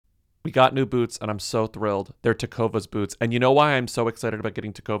We got new boots, and I'm so thrilled. They're Takova's boots. And you know why I'm so excited about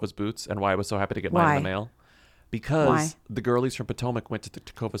getting Takova's boots and why I was so happy to get mine in the Why? mail? Why? Because the girlies from Potomac went to the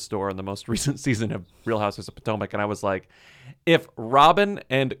Takova store in the most recent season of Real Housewives of Potomac, and I was like, if Robin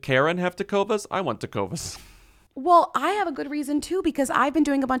and Karen have Takovas, I want Takovas. Well, I have a good reason too because I've been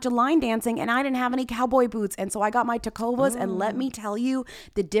doing a bunch of line dancing and I didn't have any cowboy boots. And so I got my Tacovas. And let me tell you,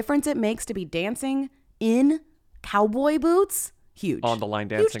 the difference it makes to be dancing in cowboy boots, huge. On the line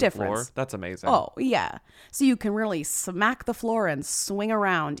Huge dancing difference. floor. That's amazing. Oh, yeah. So you can really smack the floor and swing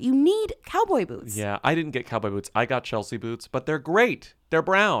around. You need cowboy boots. Yeah, I didn't get cowboy boots. I got Chelsea boots, but they're great. They're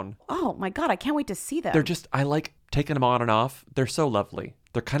brown. Oh my God, I can't wait to see them. They're just, I like taking them on and off. They're so lovely.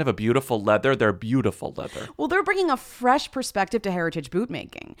 They're kind of a beautiful leather. They're beautiful leather. Well, they're bringing a fresh perspective to heritage boot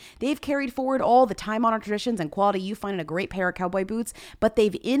making. They've carried forward all the time-honored traditions and quality you find in a great pair of cowboy boots, but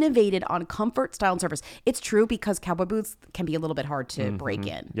they've innovated on comfort, style, and service. It's true because cowboy boots can be a little bit hard to break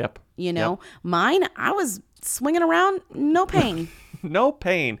in. Yep. You know, mine, I was swinging around, no pain. No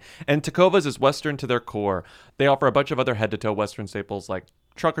pain. And Tacovas is Western to their core. They offer a bunch of other head-to-toe Western staples like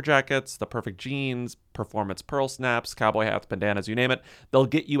trucker jackets, the perfect jeans, performance pearl snaps, cowboy hats, bandanas, you name it. They'll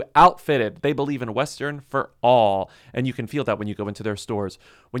get you outfitted. They believe in Western for all. And you can feel that when you go into their stores.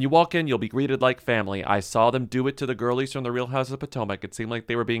 When you walk in, you'll be greeted like family. I saw them do it to the girlies from the Real House of Potomac. It seemed like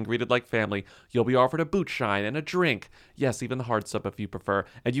they were being greeted like family. You'll be offered a boot shine and a drink. Yes, even the hard stuff if you prefer.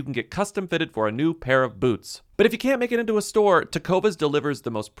 And you can get custom fitted for a new pair of boots. But if you can't make it into a store, Tacovas delivers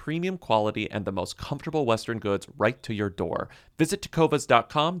the most premium quality and the most comfortable Western goods right to your door. Visit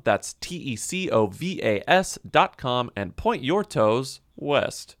tacovas.com, that's TECOVAS.com, and point your toes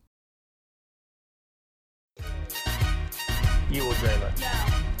west. You will dream it.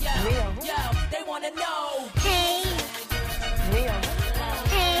 They wanna know. Hey, Mia.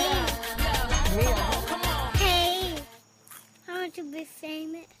 hey, Mia. Come on. hey. I want to be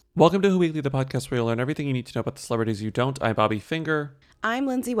famous. Welcome to Who Weekly, the podcast where you'll learn everything you need to know about the celebrities you don't. I'm Bobby Finger, I'm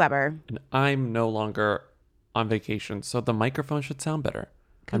Lindsay Weber. and I'm no longer on vacation, so the microphone should sound better.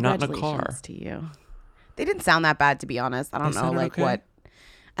 I'm not in a car. Congratulations to you. They didn't sound that bad, to be honest. I don't They know, sounded like okay. what.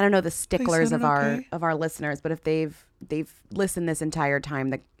 I don't know the sticklers of sounded okay. our listeners, but if they've listened this entire time,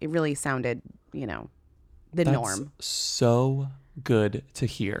 that it really sounded, you know, the That's norm. so good to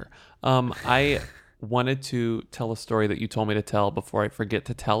hear. I wanted to tell a story that you told me to tell before I forget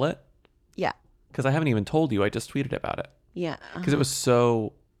to tell it, Yeah, because I haven't even told you. I just tweeted about it yeah. because it was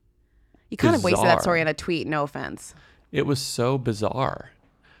so You kind of wasted that bizarre. story on a tweet. No offense. bizarre.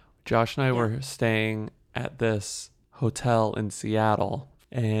 Josh and I were staying at this hotel in Seattle,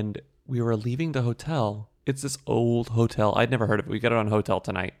 and we were leaving the hotel. It's this old hotel. I'd never heard of it. We got it on Hotel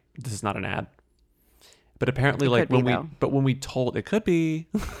Tonight. This is not an ad. But apparently, It like could be, when we, though. but when we told, it could be.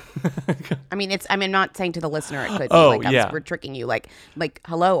 I mean, I'm not saying to the listener it could be. Oh, like, yeah. we're tricking you. Like,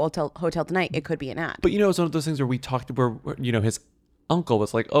 hello, Hotel Tonight. It could be an ad. But you know, it's one of those things where we talked, where you know, his uncle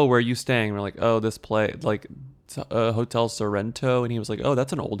was like, "Oh, where are you staying?" And we're like, "Oh, this place, like Hotel Sorrento," and he was like, "Oh,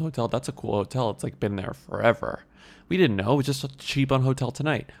 that's an old hotel. That's a cool hotel. It's like been there forever." We didn't know. It was just cheap on Hotel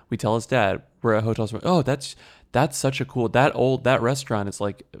Tonight. We tell his dad we're at Hotel Sorrento. Oh, that's such a cool that restaurant is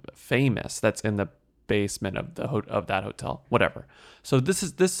like famous. That's in the basement of of that hotel. Whatever. So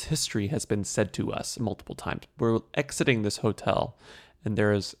this history has been said to us multiple times. We're exiting this hotel, and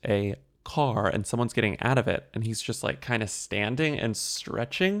there is a car and someone's getting out of it, and he's just like kind of standing and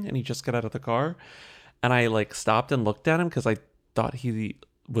stretching, and he just got out of the car, and I like stopped and looked at him because I thought he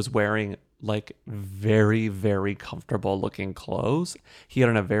was wearing like very, very comfortable looking clothes. He had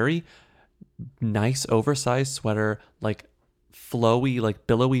on a very nice oversized sweater, like flowy, like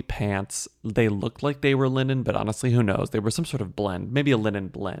billowy pants. They looked like they were linen, but honestly, who knows? They were some sort of blend, maybe a linen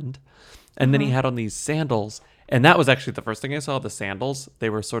blend. And then he had on these sandals, and that was actually the first thing I saw, the sandals. They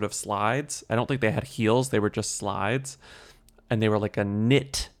were sort of slides. I don't think they had heels. They were just slides, and they were like a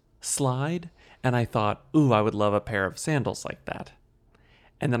knit slide. And I thought, ooh, I would love a pair of sandals like that.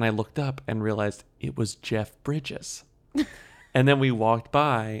 And then I looked up and realized it was Jeff Bridges. And then we walked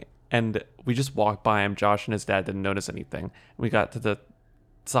by, and we just walked by him. Josh and his dad didn't notice anything. We got to the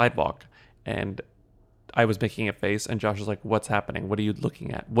sidewalk, and I was making a face, and Josh was like, "What's happening? What are you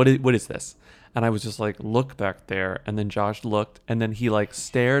looking at? What is this?" And I was just like, "Look back there." And then Josh looked, and then he like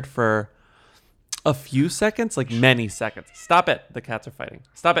stared for a few seconds, like many seconds. Stop it. The cats are fighting.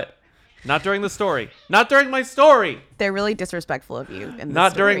 Stop it. Not during the story. Not during my story. They're really disrespectful of you. In this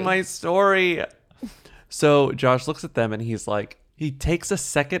Not story. during my story. So Josh looks at them, and he's like, he takes a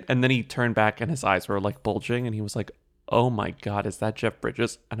second, and then he turned back, and his eyes were like bulging, and he was like, "Oh my God, is that Jeff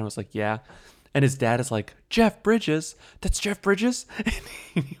Bridges?" And I was like, "Yeah." And his dad is like, "Jeff Bridges? That's Jeff Bridges?"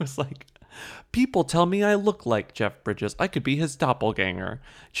 And he was like, People tell me I look like Jeff Bridges. I could be his doppelganger.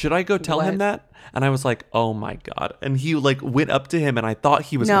 Should I go tell him What? that? And I was like, oh my God. And he like went up to him and I thought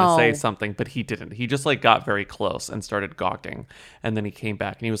he was going to say No. something, but he didn't. He just like got very close and started gawking. And then he came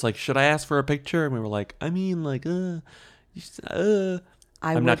back and he was like, should I ask for a picture? And we were like, I mean, like, I'm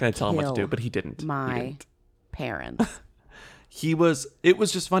not going to tell him what to do, kill but he didn't. He My didn't. parents. It was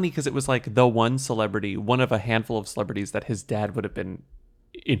just funny because it was like the one celebrity, one of a handful of celebrities that his dad would have been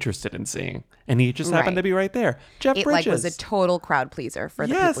interested in seeing. And he just happened Right. to be right there. Jeff It Bridges. like was a total crowd pleaser for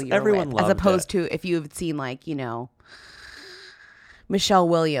the Yes, people you were everyone with, as loved opposed it. to if you've seen like Michelle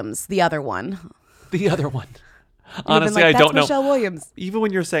Williams, the other one. The other one. You'd have been Honestly, like, I "That's don't know. Michelle Williams. Even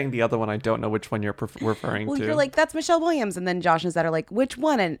when you're saying the other one, I don't know which one you're referring Well, to. you're like, that's Michelle Williams, and then Josh and Zed are like, which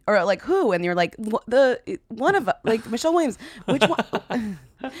one? And or like who? And you're like, the one of like Michelle Williams. Which one?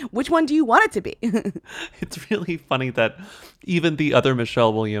 Which one do you want it to be? It's really funny that even the other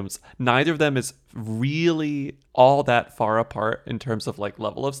Michelle Williams, neither of them is really all that far apart in terms of like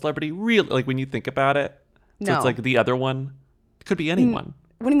level of celebrity. Really, like when you think about it. So No. it's like the other one could be anyone.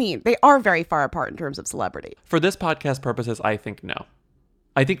 What do you mean? They are very far apart in terms of celebrity. For this podcast purposes, I think no.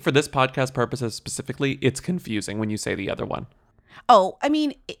 I think for this podcast purposes specifically, it's confusing when you say the other one. Oh, I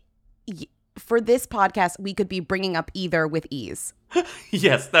mean, for this podcast, we could be bringing up either with ease.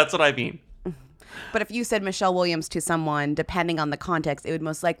 Yes, that's what I mean. But if you said Michelle Williams to someone, depending on the context, it would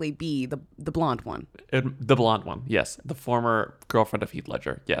most likely be the blonde one. The blonde one, yes. The former girlfriend of Heath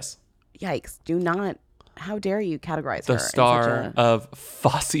Ledger, yes. Yikes! Do not. How dare you categorize her? The in such star a- of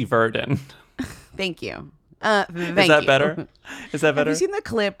Fosse Verdon. Thank you. Is Thank that you. better? Is that Have better? you seen the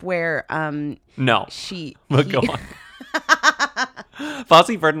clip where No. she? But he- go on.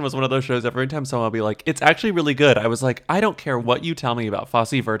 Fosse Verdon was one of those shows every time someone will be like, it's actually really good. I was like, I don't care what you tell me about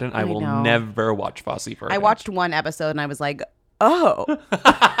Fosse Verdon. I will know. never watch Fosse Verdon. I watched one episode and I was like, oh,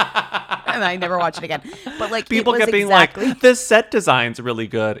 and I never watched it again. But like, People it was kept being exactly, like, this set design's really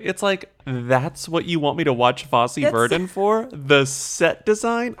good. It's like, that's what you want me to watch Fosse Verdon for? The set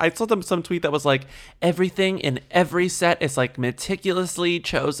design? I saw some tweet that was like, everything in every set is like meticulously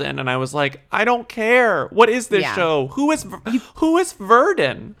chosen. And I was like, I don't care. What is this Yeah. show? Who is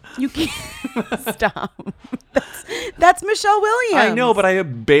Verdon? you can't stop. That's Michelle Williams. I know, but I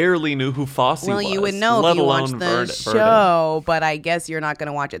barely knew who Fosse was. Well, you would know let if you alone watched the Verdon. show, but I guess you're not going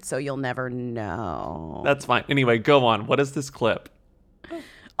to watch it, so you'll never know. That's fine. Anyway, go on. What is this clip?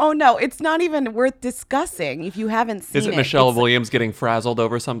 Oh no, it's not even worth discussing if you haven't seen Is it. it Michelle It's- Williams getting frazzled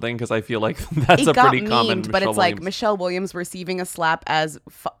over something? Because I feel like that's it a got pretty common memed, but Michelle it's like Williams. Michelle Williams receiving a slap as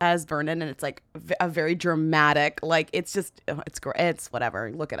Vernon, and it's like a very dramatic. Like it's just it's great. It's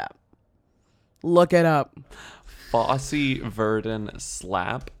whatever. Look it up. Look it up. Fosse Verdon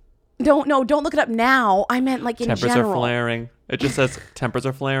slap. Don't look it up now. I meant like in Tempers general. are flaring. It just says tempers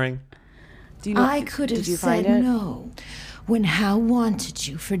are flaring. Do you know? I could have did you said find it? no when Hal wanted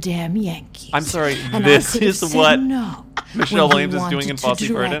you for damn Yankees. I'm sorry, And this I could have is said what no Michelle when he Williams is doing wanted in to Fosse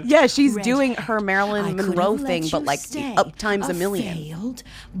direct Verdon? Yeah, she's Red doing Hat. her Marilyn I could have Monroe let thing, but you like stay, up times a million. failed,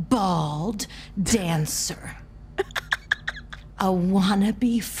 bald dancer. A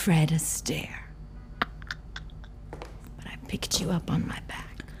wannabe Fred Astaire. But I picked you up on my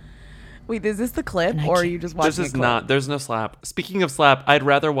back. Wait, is this the clip, And I or are can't- you just watching? This is a clip? not. There's no slap. Speaking of slap, I'd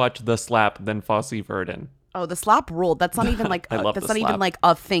rather watch the slap than Fosse Verdon. Oh, the slap ruled. That's not even like I love that's the not even slap. like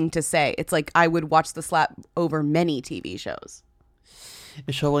a thing to say. It's like I would watch the slap over many TV shows.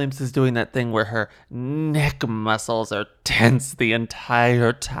 Michelle Williams is doing that thing where her neck muscles are tense the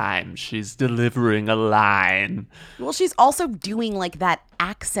entire time she's delivering a line. Well, she's also doing like that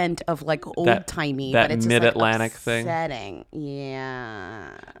accent of like old timey, that but it's mid-Atlantic just, like, thing. upsetting. Yeah.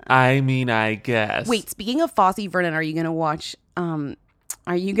 I mean, I guess. Wait, speaking of Fosse Verdon, are you gonna watch?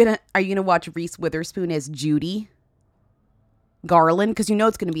 Are you gonna watch Reese Witherspoon as Judy Garland? Because you know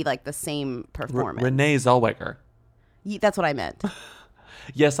it's gonna be like the same performance. Renee Zellweger. That's what I meant.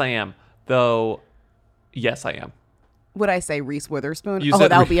 Yes, I am. Though, yes, I am. Would I say Reese Witherspoon? You Oh,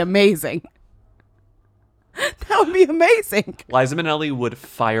 said that would be amazing. That would be amazing. Liza Minnelli would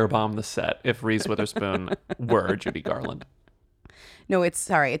firebomb the set if Reese Witherspoon were Judy Garland. No, it's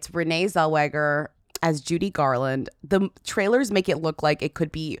Renee Zellweger as Judy Garland. The trailers make it look like it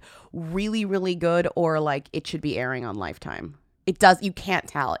could be really, really good, or like it should be airing on Lifetime. It does. You can't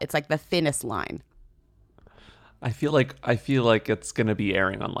tell. It's like the thinnest line. I feel like it's gonna be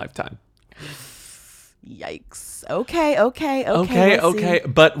airing on Lifetime. Yikes. Okay. Let's see.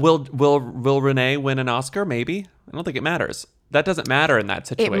 But will Renee win an Oscar? Maybe. I don't think it matters. That doesn't matter in that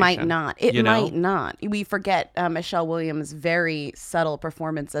situation. It might not. It you know? might not. We forget Michelle Williams' very subtle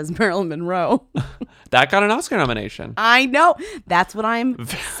performance as Marilyn Monroe. That got an Oscar nomination. I know. That's what I'm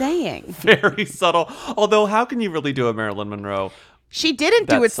saying. Very subtle. Although, how can you really do a Marilyn Monroe? She didn't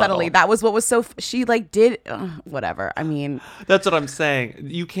do That's it subtly. subtle. That was what was so. She like did whatever. I mean, That's what I'm saying.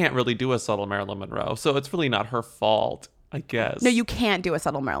 You can't really do a subtle Marilyn Monroe, so it's really not her fault, I guess. no, you can't do a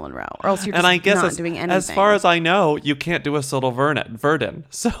subtle Marilyn Monroe, or else you're just And I guess not as, doing anything. as far as I know, you can't do a subtle Verdon.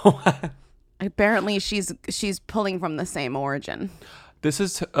 So apparently she's pulling from the same origin. this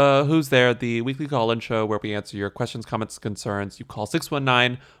is Who's There, the weekly call-in show where we answer your questions, comments, concerns. You call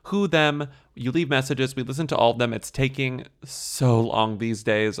 619-WHO-THEM. You leave messages. We listen to all of them. It's taking so long these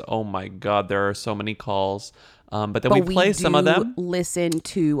days. Oh my God, there are so many calls. But then we play some of them. Listen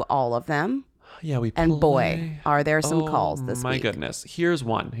to all of them. Yeah, we And boy, play. are there some calls this My week. goodness. Here's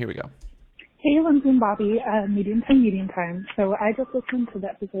one. Here we go. Hey, Lindsay and Bobby, medium time. So I just listened to the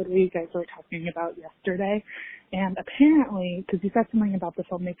episode where you guys were talking about yesterday, and apparently, because you said something about the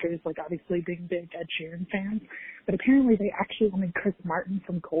filmmakers, like obviously being big Ed Sheeran fans, but apparently they actually wanted Chris Martin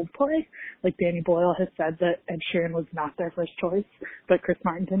from Coldplay. Like Danny Boyle has said that Ed Sheeran was not their first choice, but Chris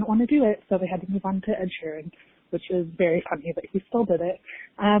Martin didn't want to do it, so they had to move on to Ed Sheeran, which is very funny that he still did it.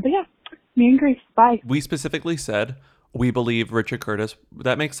 But yeah, me and Grace, bye. We specifically said we believe Richard Curtis.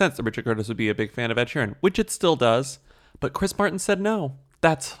 That makes sense that Richard Curtis would be a big fan of Ed Sheeran, which it still does. But Chris Martin said no.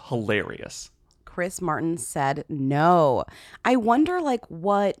 That's hilarious. Chris Martin said no. I wonder like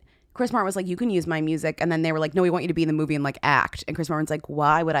what Chris Martin was like, you can use my music. And then they were like, no, we want you to be in the movie and like act. And Chris Martin's like,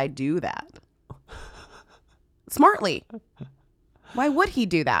 why would I do that? Smartly. Why would he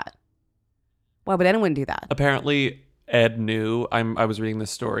do that? Why would anyone do that? Apparently, Ed knew. I was reading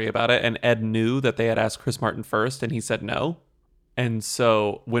this story about it, and Ed knew that they had asked Chris Martin first, and he said no. And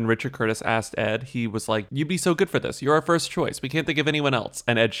so when Richard Curtis asked Ed, he was like, you'd be so good for this. You're our first choice. We can't think of anyone else.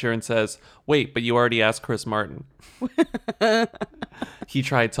 And Ed Sheeran says, wait, but you already asked Chris Martin. He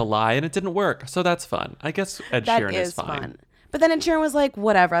tried to lie, and it didn't work. So that's fun. I guess Ed That Sheeran is fine. fun. But then Ed Sheeran was like,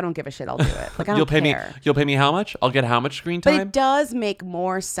 whatever, I don't give a shit. I'll do it. Like, I don't You'll pay care. me. You'll pay me how much? I'll get how much screen But time? it does make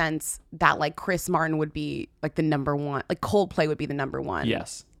more sense that like Chris Martin would be like the number one, like Coldplay would be the number one.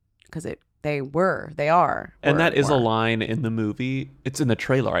 Yes. Because they are. And that is a were. line in the movie. It's in the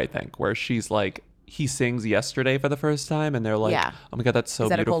trailer, I think, where she's like, he sings Yesterday for the first time, and they're like, Yeah. oh my God, that's so Is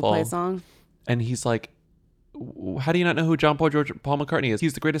that beautiful. a Coldplay song? And he's like, how do you not know who Paul McCartney is?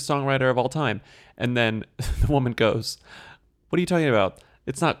 He's the greatest songwriter of all time. And then the woman goes, what are you talking about?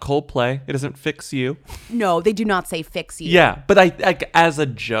 It's not Coldplay. It doesn't fix you. No, they do not say fix you. Yeah, but I as a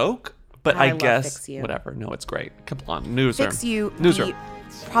joke, but I I love guess Fix You. whatever. No, it's great. Come on, newsroom. Fix You, Newsroom.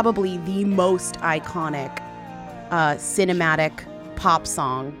 probably the most iconic cinematic pop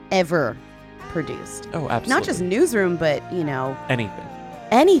song ever produced. Oh, absolutely. Not just Newsroom, but anything.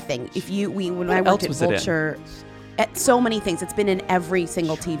 anything. When I else worked at was it in? Vulture, at so many things. It's been in every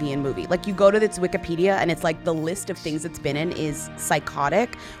single TV and movie. Like you go to its Wikipedia and it's like the list of things it's been in is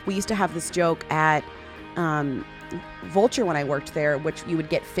psychotic. We used to have this joke at Vulture when I worked there, which you would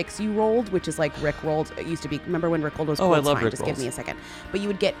get Fix You rolled, which is like Rick rolled. It used to be. Remember when Rick rolled was? Oh, I It's love fine, Rick Just rolls. give me a second. But you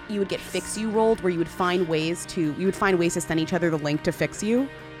would get Fix You rolled, where you would find ways to send each other the link to fix you.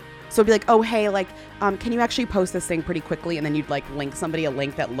 So it'd be like, oh hey, like, can you actually post this thing pretty quickly? And then you'd like link somebody a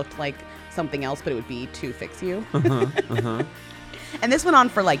link that looked like something else, but it would be to fix you. And this went on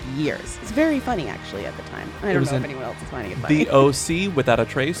for like years. It's very funny actually at the time. I don't was know if in anyone else is finding it funny. The OC, Without a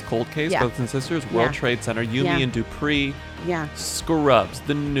Trace, Cold Case, Yeah. Brothers and Sisters, World Yeah. Trade Center, Yumi Yeah. and Dupree, Yeah. Scrubs,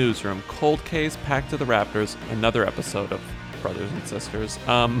 The Newsroom, Cold Case, Pact of the Raptors, another episode of Brothers and Sisters.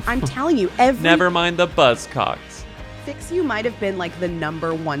 I'm telling you, every Never mind the Buzzcocks. Fix You might have been like the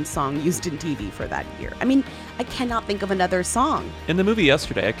 #1 song used in TV for that year. I mean, I cannot think of another song. In the movie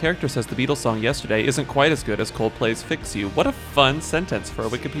Yesterday, a character says the Beatles song Yesterday isn't quite as good as Coldplay's Fix You. What a fun sentence for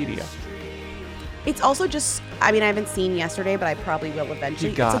Wikipedia. It's also just, I mean, I haven't seen Yesterday, but I probably will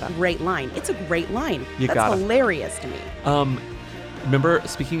eventually. You gotta. It's a great line. It's a great line. You That's gotta. hilarious to me. Remember,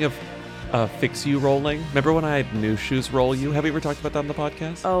 speaking of Fix You rolling, remember when I had New Shoes roll you? Have we ever talked about that on the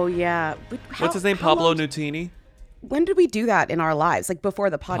podcast? Oh, yeah. What's his name? How Pablo long- Nutini? When did we do that in our lives? Like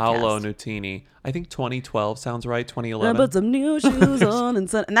before the podcast? Paolo Nutini. I think 2012 sounds right. I 2011. put some new shoes on and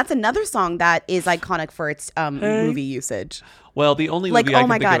that's another song that is iconic for its movie usage. Well, the only Like, movie oh I can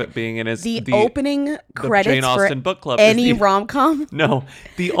my think God, of it being in is the opening credits Jane Austen for book club. is any the- rom-com. No,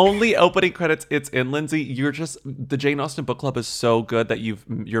 the only opening credits it's in, Lindsay. The Jane Austen book club is so good that you're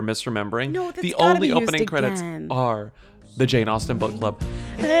misremembering. No, that's the gotta only be used opening credits again. are the Jane Austen book club.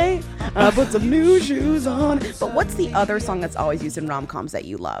 Hey, I put some new shoes on. But what's the other song that's always used in rom-coms that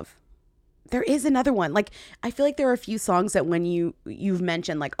you love? There is another one. Like, I feel like there are a few songs that when you've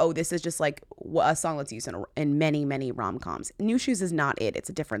mentioned, like, oh, this is just like a song that's used in many, many rom-coms. New Shoes is not it. It's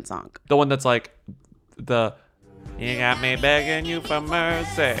a different song. The one that's like you got me begging you for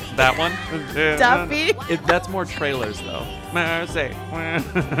mercy. That one? Duffy. That's more trailers though. Mercy.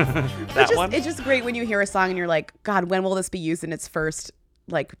 That one? It's just great when you hear a song and you're like, God, when will this be used in its first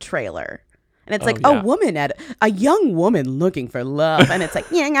like trailer? And it's like a young woman looking for love. And it's like,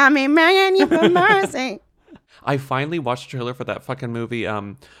 you got me begging you for mercy. I finally watched a trailer for that fucking movie.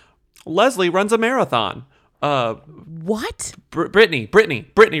 Leslie runs a marathon. What? Brittany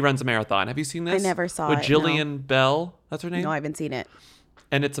runs a marathon. Have you seen this? I never saw With it. Jillian Bell. That's her name? No, I haven't seen it.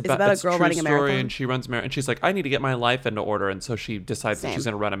 And it's about a girl true running a story, marathon? and she runs a marathon. And she's like, I need to get my life into order. And so she decides that she's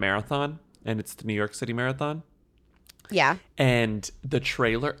going to run a marathon. And it's the New York City Marathon. Yeah. And the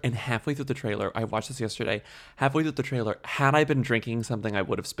trailer, and halfway through the trailer, I watched this yesterday. Halfway through the trailer, had I been drinking something, I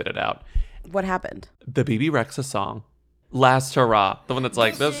would have spit it out. What happened? The BB Rexa song, Last Hurrah. The one that's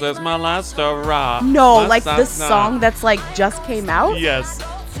like, this is my last hurrah. No, Last like the hurrah. song that's like just came out? Yes.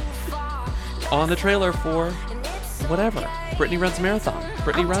 On the trailer for whatever. Brittany runs a marathon.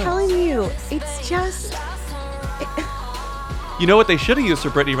 Brittany I'm runs. telling you, it's just... You know what they should have used for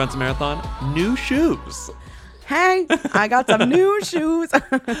Brittany runs a marathon? New shoes. Hey, I got some new shoes.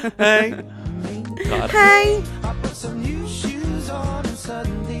 Hey. God. Hey.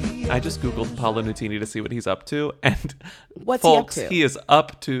 I just Googled Paolo Nutini to see what he's up to. And What's folks, he up to? he is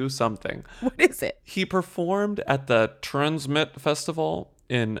up to something. What is it? He performed at the Transmit Festival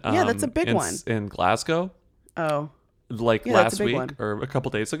in Yeah, that's a big one. in Glasgow. Oh. Like Yeah, that's last a big week one. or a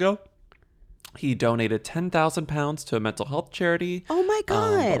couple days ago. He donated £10,000 to a mental health charity. Oh my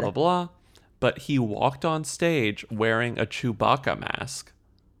God. Blah, blah, blah. But he walked on stage wearing a Chewbacca mask.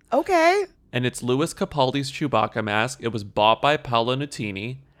 Okay. And it's Louis Capaldi's Chewbacca mask. It was bought by Paolo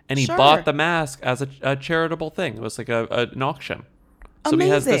Nutini. And he Sure. bought the mask as a charitable thing. It was like an auction. So he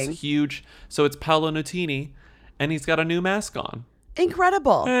has Amazing. this huge... So it's Paolo Nutini. And he's got a new mask on.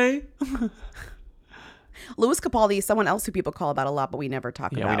 Incredible. Hey. Louis Capaldi is someone else who people call about a lot, but we never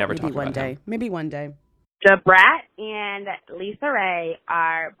talk about. Yeah, we never Maybe talk one about day. him. Maybe one day. Debrat and Lisa Ray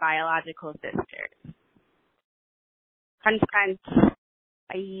are biological sisters. Crunch, crunch.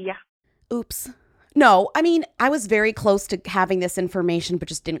 Bye. Oops. No, I mean, I was very close to having this information, but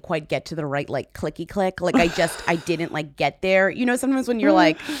just didn't quite get to the right, like, clicky click. Like, I didn't, like, get there. You know, sometimes when you're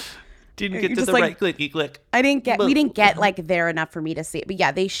like... Didn't You're get to just the like- right clicky click. we didn't get like there enough for me to see it. But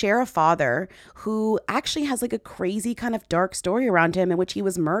yeah, they share a father who actually has like a crazy kind of dark story around him in which he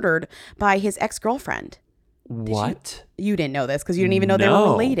was murdered by his ex-girlfriend. What? You didn't know this because you didn't even know they were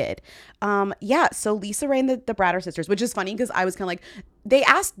No. related. Yeah, so Lisa Ray and the Brat are sisters, which is funny because I was kind of like, they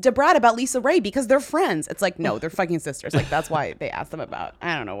asked Debrat about Lisa Ray because they're friends. It's like, no, they're fucking sisters. Like, that's why they asked them about.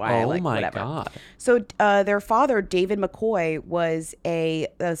 I don't know why. Oh like, my whatever. God. So their father, David McCoy, was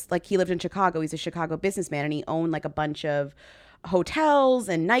like he lived in Chicago. He's a Chicago businessman, and he owned like a bunch of hotels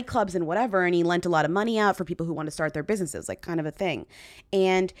and nightclubs and whatever, and he lent a lot of money out for people who want to start their businesses, like kind of a thing.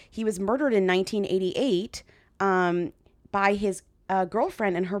 And he was murdered in 1988 by his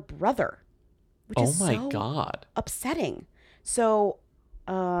girlfriend and her brother, which Oh is my so God. upsetting. So,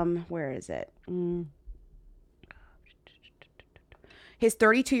 where is it? His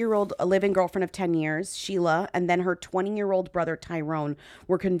 32-year-old live-in girlfriend of 10 years, Sheila, and then her 20-year-old brother, Tyrone,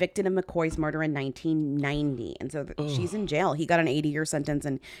 were convicted of McCoy's murder in 1990. And so she's in jail. He got an 80-year sentence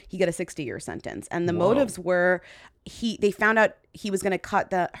and he got a 60-year sentence. And the motives were they found out he was going to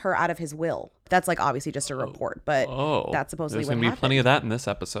cut her out of his will. That's like obviously just a report, but that's supposedly There's what gonna be happened. plenty of that in this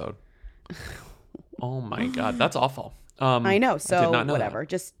episode. Oh my God, that's awful. I know. I So did not know whatever. that.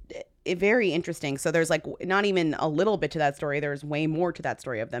 Just very interesting. So there's like not even a little bit to that story. There's way more to that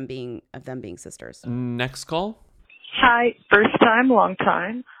story of them being sisters. Next call. Hi, first time, long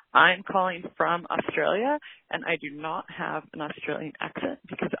time. I'm calling from Australia, and I do not have an Australian accent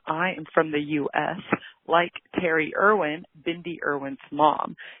because I am from the U.S., like Terry Irwin, Bindi Irwin's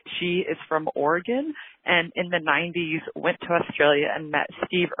mom. She is from Oregon, and in the 90s went to Australia and met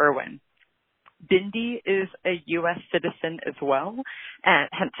Steve Irwin. Bindi is a U.S. citizen as well, and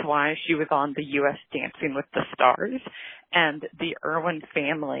hence why she was on the U.S. Dancing with the Stars. And the Irwin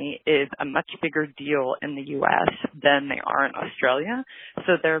family is a much bigger deal in the U.S. than they are in Australia.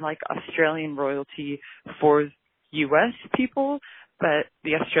 So they're like Australian royalty for U.S. people, but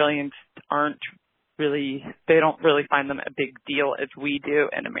the Australians they don't really find them a big deal as we do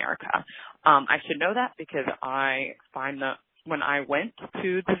in America. I should know that because I find that when I went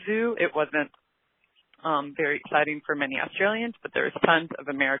to the zoo, it wasn't very exciting for many Australians, but there's tons of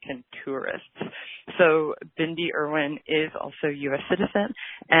American tourists. So Bindi Irwin is also a U.S. citizen,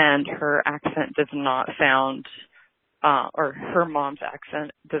 and her accent does not sound, or her mom's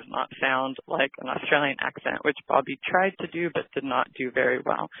accent does not sound like an Australian accent, which Bobby tried to do but did not do very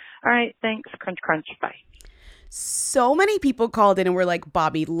well. All right, thanks. Crunch, crunch. Bye. So many people called in and were like,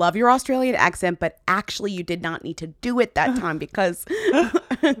 Bobby, love your Australian accent, but actually you did not need to do it that time because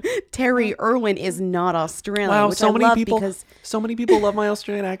Terry Irwin is not Australian. Wow, which so I many love people because so many people love my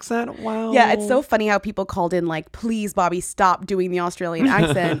Australian accent. Wow. yeah, it's so funny how people called in like, please, Bobby, stop doing the Australian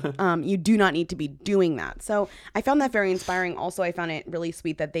accent. You do not need to be doing that. So I found that very inspiring. Also, I found it really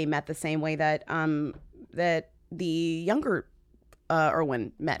sweet that they met the same way that that the younger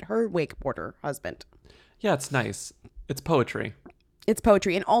Irwin met her wakeboarder husband. Yeah, it's nice. It's poetry. It's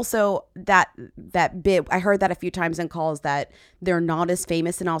poetry. And also that bit, I heard that a few times in calls that they're not as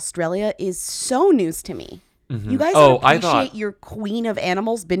famous in Australia is so news to me. Mm-hmm. You guys don't appreciate your queen of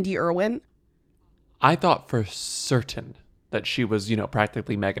animals, Bindi Irwin? I thought for certain that she was,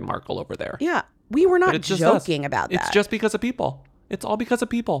 practically Meghan Markle over there. Yeah. We were not joking about that. It's just because of people. It's all because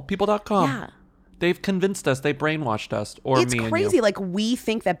of people. People.com. Yeah. They've convinced us. They brainwashed us. It's crazy. Like, we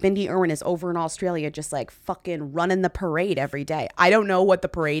think that Bindi Irwin is over in Australia just, like, fucking running the parade every day. I don't know what the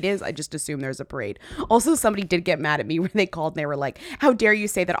parade is. I just assume there's a parade. Also, somebody did get mad at me when they called and they were like, how dare you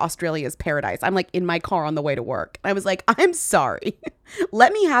say that Australia is paradise? I'm, like, in my car on the way to work. I was like, I'm sorry.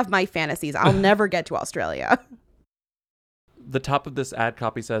 Let me have my fantasies. I'll never get to Australia. The top of this ad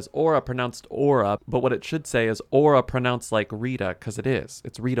copy says Ora, pronounced Aura, but what it should say is Aura pronounced like Rita, because it is.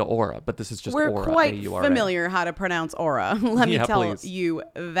 It's Rita Ora, but this is just Aura. We're quite A-U-R-A. familiar how to pronounce Aura. Let me tell you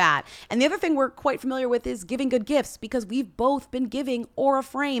that. And the other thing we're quite familiar with is giving good gifts, because we've both been giving Aura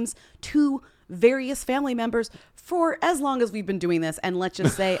frames to various family members for as long as we've been doing this. And let's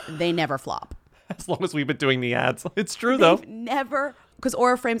just say they never flop. As long as we've been doing the ads. It's true, though. Never, because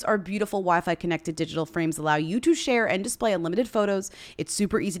Aura frames are beautiful Wi-Fi connected digital frames, allow you to share and display unlimited photos. It's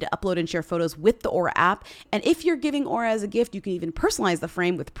super easy to upload and share photos with the Aura app. And if you're giving Aura as a gift, you can even personalize the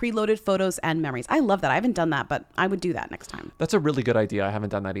frame with preloaded photos and memories. I love that. I haven't done that, but I would do that next time. That's a really good idea. I haven't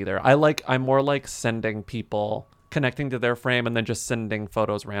done that either. I'm more like sending people, connecting to their frame and then just sending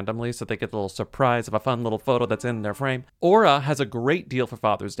photos randomly so they get a little surprise of a fun little photo that's in their frame. Aura has a great deal for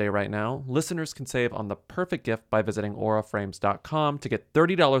Father's Day right now. Listeners can save on the perfect gift by visiting auraframes.com to get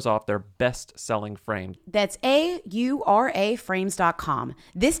 $30 off their best-selling frame. That's AURA frames.com.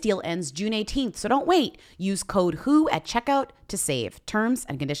 This deal ends June 18th, so don't wait. Use code WHO at checkout to save. Terms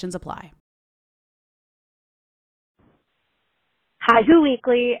and conditions apply. Hi, Who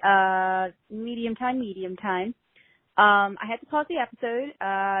Weekly, medium time. I had to pause the episode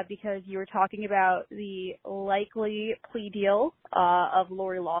because you were talking about the likely plea deal of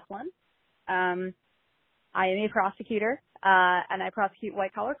Lori Loughlin. I am a prosecutor, and I prosecute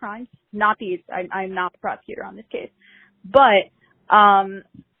white-collar crimes. Not these. I'm not the prosecutor on this case. But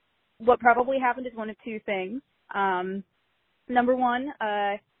what probably happened is one of two things. Number one,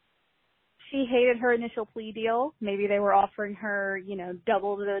 she hated her initial plea deal. Maybe they were offering her,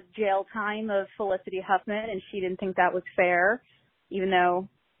 double the jail time of Felicity Huffman, and she didn't think that was fair, even though,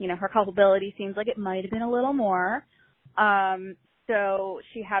 her culpability seems like it might have been a little more. So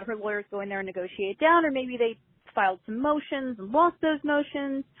she had her lawyers go in there and negotiate down, or maybe they filed some motions and lost those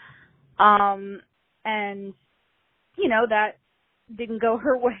motions. And, that didn't go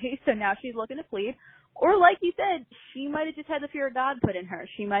her way, so now she's looking to plead. Or like you said, she might have just had the fear of God put in her.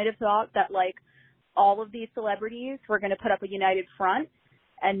 She might have thought that, all of these celebrities were going to put up a united front,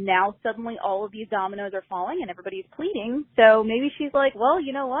 and now suddenly all of these dominoes are falling and everybody's pleading. So maybe she's like, well,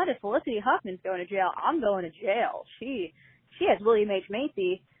 you know what? If Felicity Huffman's going to jail, I'm going to jail. She has William H.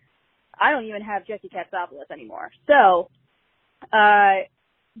 Macy. I don't even have Jesse Katsopoulos anymore. So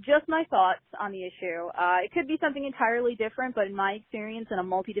just my thoughts on the issue. It could be something entirely different, but in my experience in a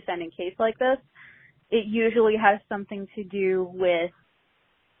multi-defendant case like this, it usually has something to do with,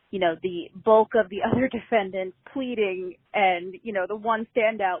 the bulk of the other defendants pleading and, the one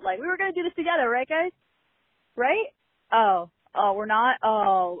standout, like, we were going to do this together, right, guys? Right? Oh, we're not?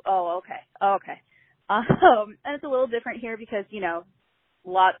 Okay. And it's a little different here because,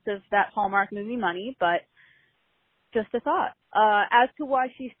 lots of that Hallmark movie money, but just a thought. As to why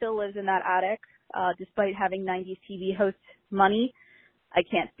she still lives in that attic, despite having 90s TV host money, I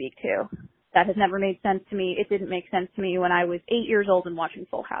can't speak to. That has never made sense to me. It didn't make sense to me when I was 8 years old and watching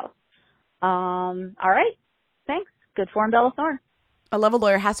Full House. All right. Thanks. Good form, Bella Thorne. I love a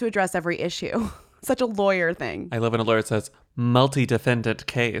lawyer has to address every issue. Such a lawyer thing. I love when a lawyer says multi-defendant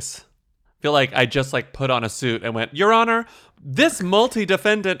case. I feel like I just put on a suit and went, Your Honor, this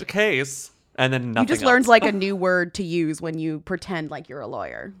multi-defendant case. And then nothing You just learned else. like a new word to use when you pretend like you're a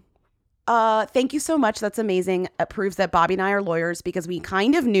lawyer. Thank you so much. That's amazing. It proves that Bobby and I are lawyers because we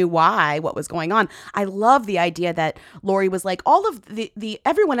kind of knew what was going on. I love the idea that Lori was like, all of the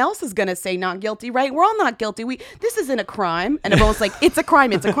everyone else is gonna say not guilty, right? We're all not guilty. This isn't a crime. And everyone's like, it's a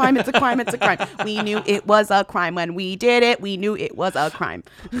crime, it's a crime, it's a crime, it's a crime. We knew it was a crime when we did it. We knew it was a crime.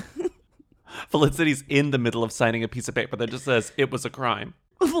 Felicity's in the middle of signing a piece of paper that just says it was a crime.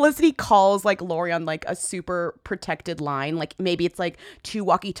 Felicity calls like Lori on like a super protected line. Like maybe it's like 2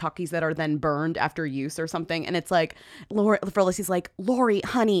 walkie-talkies that are then burned after use or something. And it's like, Felicity's like, Lori,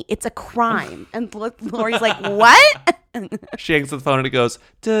 honey, it's a crime. And Lori's like, what? She hangs up the phone and it goes,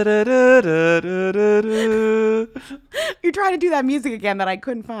 da-da-da-da-da-da-da. You're trying to do that music again that I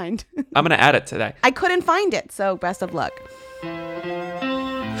couldn't find. I'm going to add it today. I couldn't find it. So best of luck.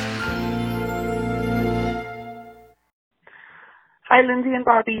 Hi, Lindsay and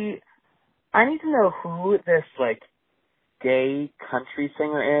Bobby. I need to know who this, like, gay country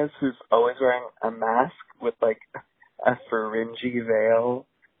singer is who's always wearing a mask with, like, a fringy veil.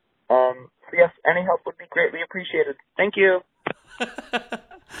 So, yes, any help would be greatly appreciated. Thank you.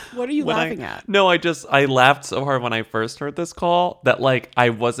 What are you laughing at? No, I laughed so hard when I first heard this call that like I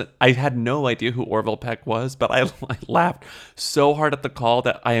had no idea who Orville Peck was, but I laughed so hard at the call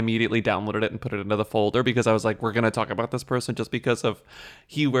that I immediately downloaded it and put it into the folder because I was like, we're going to talk about this person just because of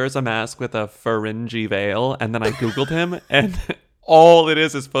he wears a mask with a fringy veil. And then I Googled him and all it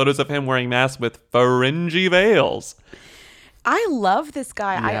is photos of him wearing masks with fringy veils. I love this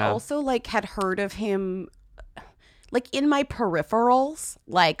guy. Yeah. I also like had heard of him like in my peripherals,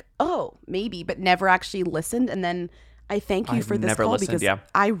 like, oh, maybe, but never actually listened. And then I thank you for this call because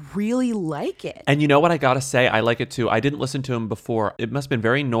I really like it. And you know what I gotta say? I like it too. I didn't listen to him before. It must have been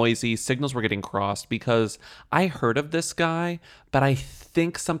very noisy. Signals were getting crossed because I heard of this guy, but I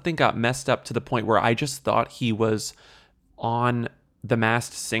think something got messed up to the point where I just thought he was on The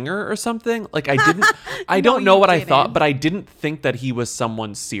Masked Singer or something. Like I didn't, I don't know what I thought, but I didn't think that he was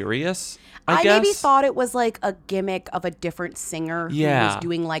someone serious. I guess. Maybe thought it was like a gimmick of a different singer who was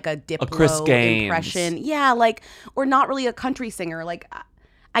doing like a Diplo Chris Gaines impression. Yeah, like, or not really a country singer. Like,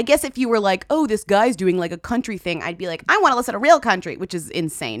 I guess if you were like, oh, this guy's doing like a country thing, I'd be like, I want to listen to real country, which is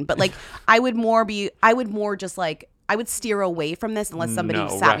insane. But like, I would steer away from this unless somebody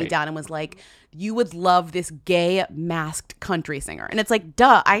sat me down and was like, you would love this gay masked country singer. And it's like,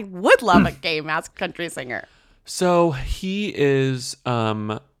 duh, I would love a gay masked country singer. So he is,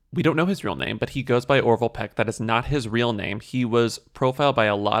 we don't know his real name, but he goes by Orville Peck. That is not his real name. He was profiled by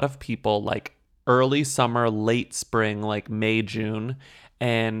a lot of people like early summer, late spring, like May, June.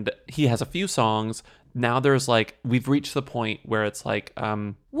 And he has a few songs. Now there's like, we've reached the point where it's like...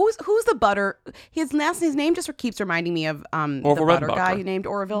 Who's the butter? His name just keeps reminding me of the butter guy who named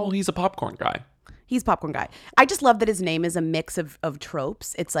Orville. Well, he's a popcorn guy. He's popcorn guy. I just love that his name is a mix of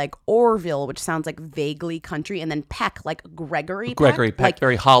tropes. It's like Orville, which sounds like vaguely country, and then Peck, like Gregory Peck, like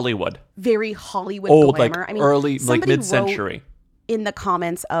very Hollywood. Very Hollywood old, glamour. Like early, like mid-century. In the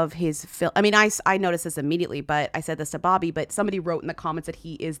comments of his film, I mean, I noticed this immediately, but I said this to Bobby, but somebody wrote in the comments that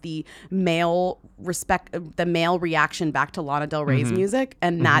he is the male reaction back to Lana Del Rey's music,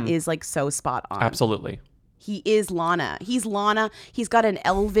 and that is like so spot on. Absolutely. He is Lana. He's Lana. He's got an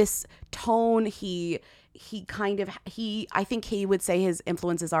Elvis tone. I think he would say his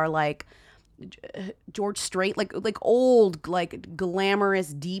influences are like George Strait, like old, like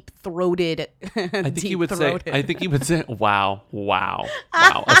glamorous, deep-throated. I think he would say, wow,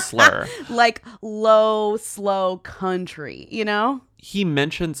 a slur. Like low, slow country, you know? He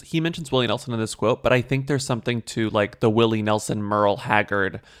mentions Willie Nelson in this quote, but I think there's something to like the Willie Nelson, Merle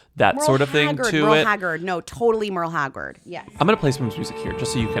Haggard, sort of thing to Merle it. Haggard, no, totally Merle Haggard. Yes. I'm gonna play some music here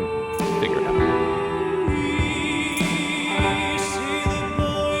just so you can figure it out.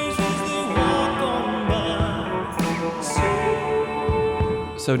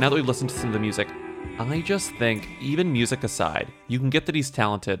 So now that we've listened to some of the music, I just think, even music aside, you can get that he's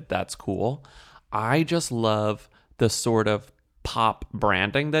talented, that's cool. I just love the sort of pop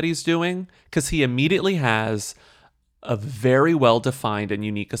branding that he's doing, because he immediately has a very well-defined and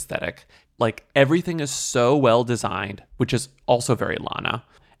unique aesthetic. Like, everything is so well designed, which is also very Lana.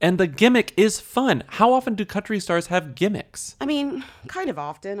 And the gimmick is fun. How often do country stars have gimmicks? I mean, kind of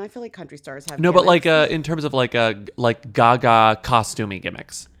often. I feel like country stars have No, gimmicks. but like in terms of like Gaga costuming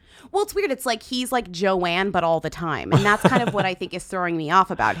gimmicks. Well, it's weird. It's like he's like Joanne, but all the time. And that's kind of what I think is throwing me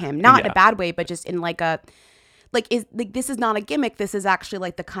off about him. Not in a bad way, but just in like a... this is not a gimmick. This is actually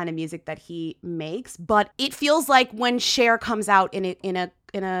like the kind of music that he makes. But it feels like when Cher comes out in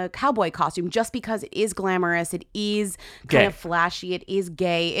a cowboy costume just because it is glamorous, it is kind Gay. of flashy, it is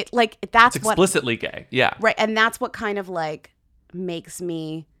gay. It like that's It's what explicitly gay. Yeah. right, and that's what kind of like makes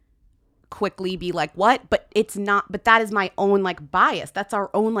me quickly be like, what? But it's not. But that is my own like bias. That's our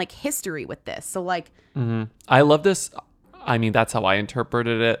own like history with this. So like, I love this. I mean, that's how I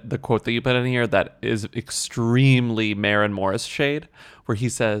interpreted it. The quote that you put in here that is extremely Maren Morris shade, where he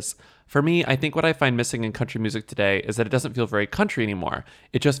says, "For me, I think what I find missing in country music today is that it doesn't feel very country anymore.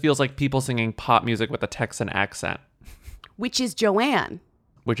 It just feels like people singing pop music with a Texan accent," which is Joanne.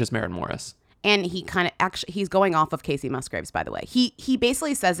 which is Maren Morris. And he kind of actually, he's going off of Casey Musgraves, by the way. He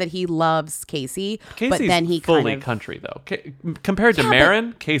basically says that he loves Casey, Casey's but then he fully kind of, country though. Compared to Yeah,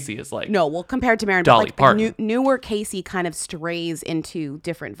 Maren, Casey is like no, well, compared to Maren, Dolly but like Parton. newer Casey kind of strays into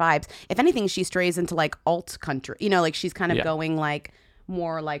different vibes. If anything, she strays into like alt country. You know, like she's kind of Yeah. going like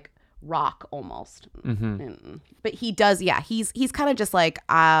more like rock almost. Mm-hmm. But he does, yeah. He's kind of just like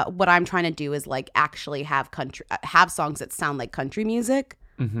what I'm trying to do is like actually have have songs that sound like country music.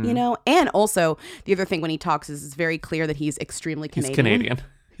 Mm-hmm. You know, and also the other thing when he talks is it's very clear that he's extremely Canadian. He's Canadian.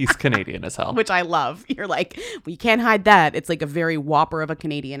 He's Canadian as hell. Which I love. You're like, we can't hide that. It's like a very whopper of a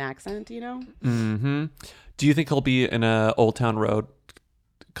Canadian accent, you know? Mm-hmm. Do you think he'll be in a Old Town Road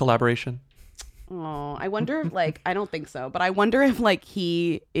collaboration? Oh, I wonder if like, I don't think so, but I wonder if like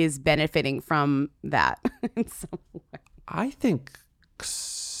he is benefiting from that in some way. I think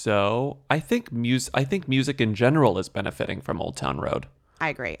so. I think music in general is benefiting from Old Town Road. I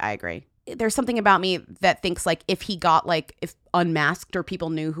agree. There's something about me that thinks like if he got like, if unmasked or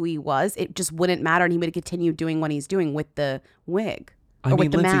people knew who he was, it just wouldn't matter and he would continue doing what he's doing with the wig. I or mean,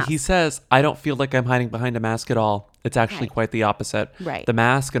 with the Lindsay, mask. he says, I don't feel like I'm hiding behind a mask at all. It's actually Right. quite the opposite. Right. The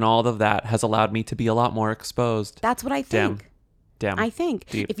mask and all of that has allowed me to be a lot more exposed. That's what I think. Damn. I think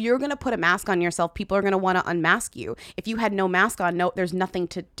Deep. if you're going to put a mask on yourself, people are going to want to unmask you. If you had no mask on, there's nothing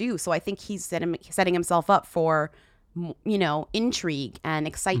to do. So I think he's setting himself up for, you know, intrigue and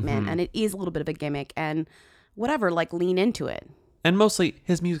excitement. And it is a little bit of a gimmick and whatever, like lean into it. And mostly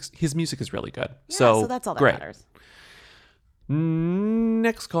his music is really good. Yeah, so that's all that great. matters.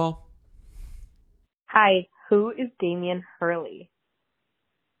 Next call. Hi, who is Damian Hurley?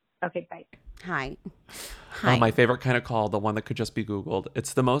 Okay, bye. Hi. Oh, my favorite kind of call, the one that could just be Googled.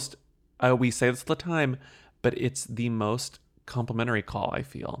 It's the most, we say this all the time, but it's the most complimentary call, I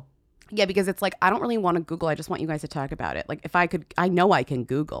feel. Yeah, because it's like, I don't really want to Google. I just want you guys to talk about it. Like if I could, I know I can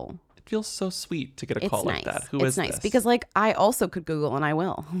Google. It feels so sweet to get a It's call nice. like that. Who it's is nice this? because like I also could Google and I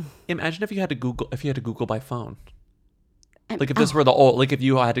will. Imagine if you had to Google by phone. And- Like if this were the old, like if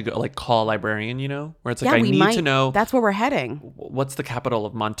you had to go like call a librarian, you know, where it's like, Yeah, I we need might. to know That's where we're heading. what's the capital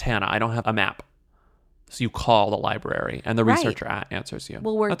of Montana. I don't have a map. So you call the library and the Right. researcher answers you.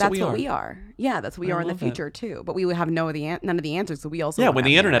 Well, that's what we are. are. Yeah, that's what we I are in the love it. future too. But we would have none of the answers. So we also Yeah, won't when have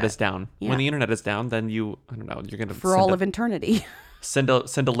the internet is down. Yeah. When the internet is down, then I don't know, you're going to for all of eternity. send a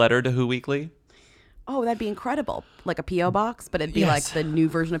letter to Who Weekly. Oh, that'd be incredible. Like a PO box, but it'd be Yes. like the new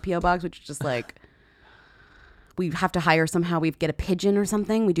version of PO box, which is just like we have to hire somehow. We get a pigeon or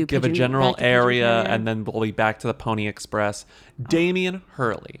something. We do Give a pigeon, general back to pigeon area, carrier. and then we'll be back to the Pony Express. Damian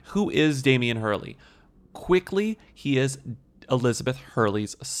Hurley. Who is Damian Hurley? Quickly, he is Elizabeth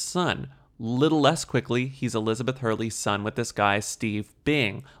Hurley's son. Little less quickly, he's Elizabeth Hurley's son with this guy, Steve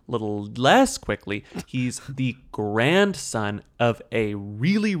Bing. Little less quickly, he's the grandson of a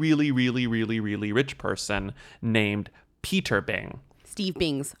really, really, really, really, really rich person named Peter Bing. Steve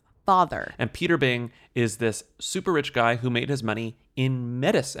Bing's father. And Peter Bing is this super rich guy who made his money in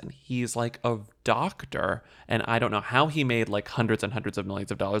medicine. He's like a doctor, and I don't know how he made like hundreds and hundreds of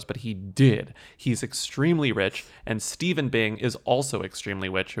millions of dollars, but he did. He's extremely rich, and Stephen Bing is also extremely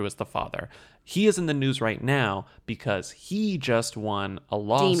rich, who is the father. He is in the news right now because he just won a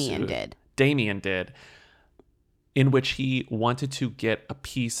lawsuit. Damien did. In which he wanted to get a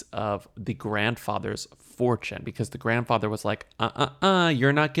piece of the grandfather's fortune because the grandfather was like,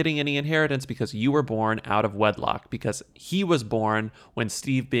 you're not getting any inheritance because you were born out of wedlock, because he was born when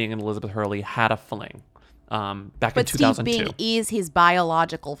Steve Bing and Elizabeth Hurley had a fling back in 2002. Steve Bing is his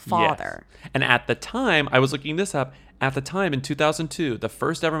biological father. Yes. And at the time, I was looking this up, at the time in 2002, the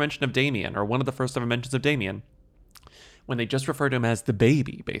first ever mention of Damien, or one of the first ever mentions of Damien, when they just refer to him as the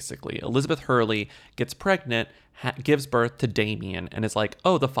baby, basically. Elizabeth Hurley gets pregnant, gives birth to Damien, and is like,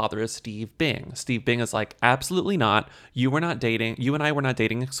 oh, the father is Steve Bing. Steve Bing is like, absolutely not. You and I were not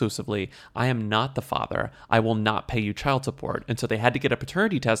dating exclusively. I am not the father. I will not pay you child support. And so they had to get a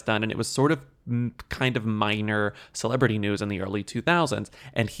paternity test done, and it was sort of kind of minor celebrity news in the early 2000s.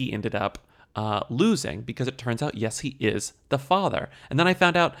 And he ended up losing because it turns out, yes, he is the father. And then I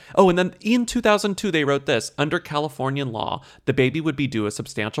found out, and then in 2002, they wrote this: under Californian law, the baby would be due a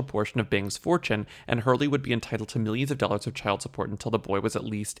substantial portion of Bing's fortune, and Hurley would be entitled to millions of dollars of child support until the boy was at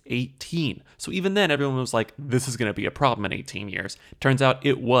least 18. So even then, everyone was like, this is going to be a problem in 18 years. Turns out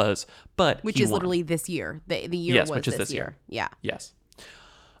it was, but which he is won. literally this year. The year Yes, was which is this year. Yeah. Yes.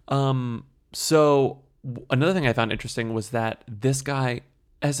 So another thing I found interesting was that this guy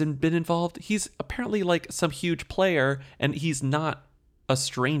hasn't been involved. He's apparently like some huge player, and he's not a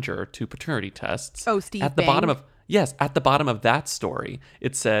stranger to paternity tests. Oh, Steve At the Bing? at the bottom of that story,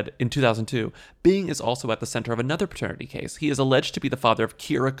 it said in 2002, Bing is also at the center of another paternity case. He is alleged to be the father of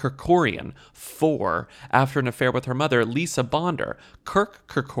Kira Kerkorian, 4, after an affair with her mother, Lisa Bonder. Kirk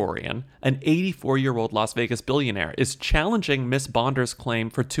Kerkorian, an 84-year-old Las Vegas billionaire, is challenging Miss Bonder's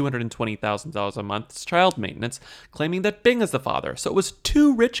claim for $220,000 a month's child maintenance, claiming that Bing is the father. So it was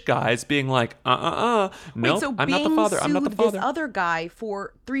two rich guys being like, nope, so I'm not the Bing father. I'm not the sued father. This other guy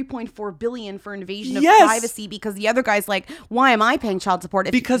for $3.4 billion for invasion of Yes! privacy because the other guy's like, why am I paying child support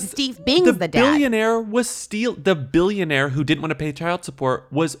if Because Steve Bing's the dad? The billionaire who didn't want to pay child support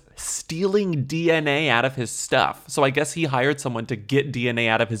was stealing DNA out of his stuff. So I guess he hired someone to get DNA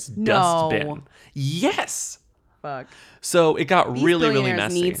out of his dustbin. Yes. Fuck. So it got These really billionaires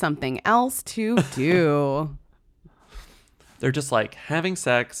messy. need something else to do. They're just like having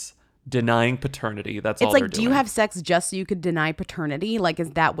sex, denying paternity. That's It's all like, they're do doing. you have sex just so you could deny paternity? Like,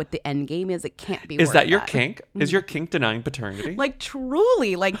 is that what the end game is? It can't be. Is worth that your kink? Is your kink denying paternity? Like,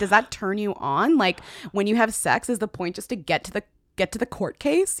 truly, like, does that turn you on? Like, when you have sex, is the point just to get to the court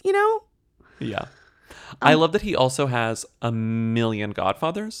case? You know? Yeah. I love that he also has a million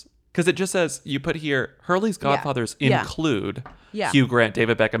godfathers. Because it just says, you put here, Hurley's godfathers include Hugh Grant,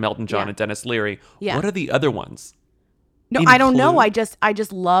 David Beckham, Elton John, and Dennis Leary. Yeah. What are the other ones? No, I don't know. I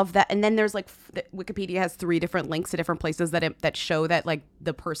just love that. And then there's like Wikipedia has 3 different links to different places that show that like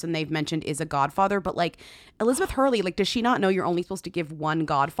the person they've mentioned is a godfather. But like Elizabeth Hurley, like, does she not know you're only supposed to give one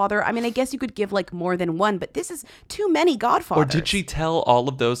godfather? I mean, I guess you could give like more than one, but this is too many godfathers. Or did she tell all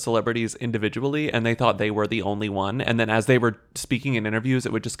of those celebrities individually and they thought they were the only one? And then as they were speaking in interviews,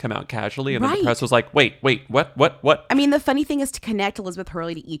 it would just come out casually. And then the press was like, wait, what? I mean, the funny thing is to connect Elizabeth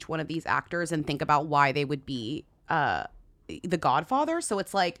Hurley to each one of these actors and think about why they would be the godfather. So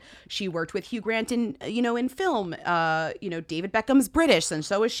it's like she worked with Hugh Grant in film. David Beckham's British, and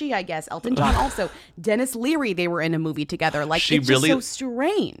so is she, I guess. Elton John also. Dennis Leary, they were in a movie together. Like, it's just so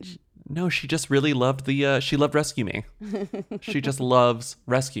strange. No, she just really loved she loved Rescue Me. She just loves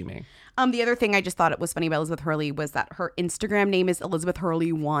Rescue Me. The other thing I just thought it was funny about Elizabeth Hurley was that her Instagram name is Elizabeth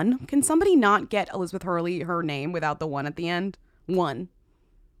Hurley 1. Can somebody not get Elizabeth Hurley, her name, without the 1 at the end? 1.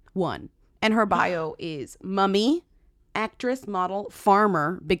 And her bio is mummy, actress, model,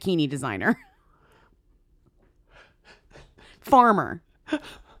 farmer, bikini designer. Farmer,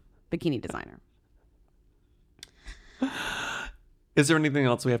 bikini designer. Is there anything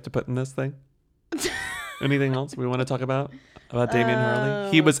else we have to put in this thing? Anything else we want to talk about Damien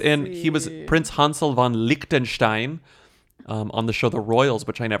Hurley? He was Prince Hansel von Liechtenstein on the show The Royals,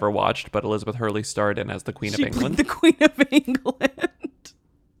 which I never watched, but Elizabeth Hurley starred in as the Queen of England. The Queen of England.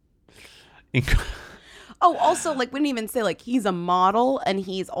 Oh, also, like, we didn't even say, like, he's a model and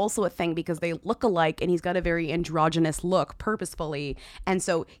he's also a thing because they look alike and he's got a very androgynous look purposefully. And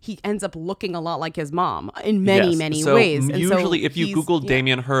so he ends up looking a lot like his mom in many ways. And usually if you Google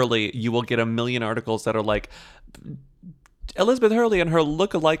Damien Hurley, you will get a million articles that are like, Elizabeth Hurley and her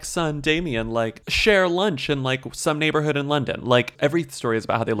look-alike son Damien like share lunch in like some neighborhood in London. Like every story is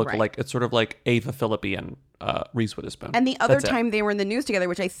about how they look alike. It's sort of like Ava Philippi and Reese Witherspoon. And the other time they were in the news together,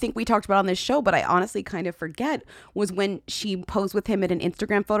 which I think we talked about on this show, but I honestly kind of forget, was when she posed with him in an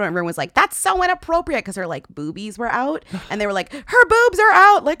Instagram photo and everyone was like, that's so inappropriate because her like boobies were out and they were like, her boobs are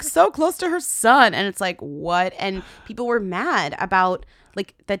out like so close to her son. And it's like, what? And people were mad about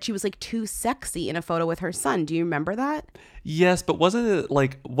like that she was like too sexy in a photo with her son. Do you remember that? Yes, but wasn't it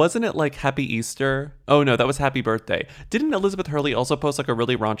like Happy Easter? Oh no, that was Happy Birthday. Didn't Elizabeth Hurley also post like a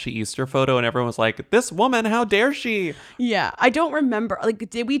really raunchy Easter photo and everyone was like, this woman, how dare she? Yeah, I don't remember. Like,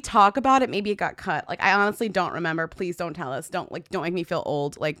 did we talk about it? Maybe it got cut. Like, I honestly don't remember. Please don't tell us. Don't make me feel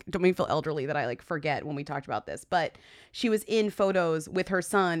old. Like, don't make me feel elderly that I like forget when we talked about this. But she was in photos with her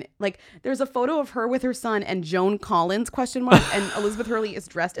son. Like, there's a photo of her with her son and Joan Collins ? And Elizabeth Hurley is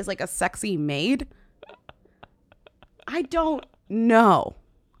dressed as like a sexy maid. I don't know.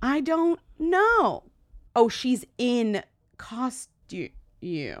 Oh, she's in costume.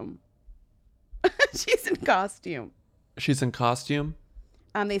 She's in costume. She's in costume?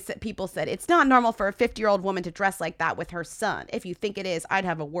 They said people said it's not normal for a 50-year-old woman to dress like that with her son. If you think it is, I'd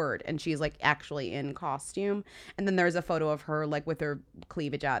have a word. And she's like actually in costume. And then there's a photo of her like with her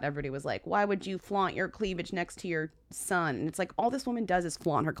cleavage out. Everybody was like, "Why would you flaunt your cleavage next to your son?" And it's like all this woman does is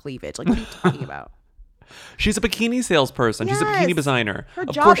flaunt her cleavage. Like, what are you talking about? She's a bikini salesperson. She's a bikini Yes. designer. Her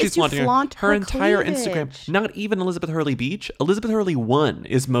Of job course, is she's to flaunting flaunt her her entire cleavage. Instagram. Not even Elizabeth Hurley Beach. Elizabeth Hurley 1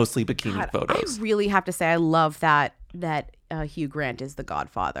 is mostly bikini God, photos. I really have to say I love that Hugh Grant is the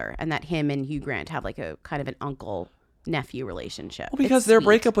godfather and that him and Hugh Grant have like a kind of an uncle-nephew relationship. Well, because It's their sweet.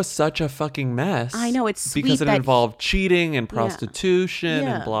 breakup was such a fucking mess. I know, it's because sweet it that involved cheating and prostitution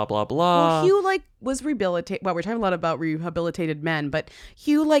Yeah. and blah blah blah. Well, Hugh like was rehabilitated. Well, we're talking a lot about rehabilitated men, but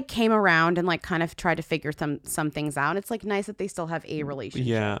Hugh like came around and like kind of tried to figure some things out. It's like nice that they still have a relationship.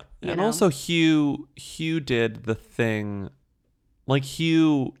 Yeah, you and know? also Hugh did the thing. Like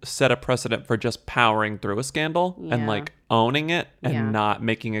Hugh set a precedent for just powering through a scandal and Yeah. like owning it and Yeah. not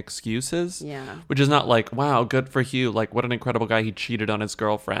making excuses. Yeah. Which is not like, wow, good for Hugh. Like, what an incredible guy. He cheated on his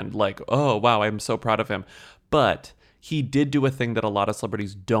girlfriend. Like, oh, wow, I'm so proud of him. But he did do a thing that a lot of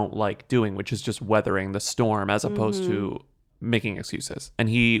celebrities don't like doing, which is just weathering the storm as opposed to making excuses. And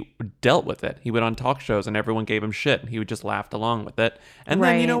he dealt with it. He went on talk shows and everyone gave him shit. And he would just laughed along with it. And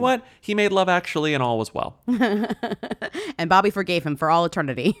then, you know Right. what? He made Love Actually and all was well. And Bobby forgave him for all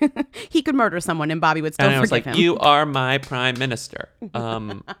eternity. He could murder someone and Bobby would still And I was forgive like, him. you are my prime minister.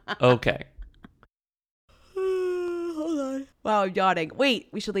 Okay. Hold on. Wow, I'm yawning. Wait,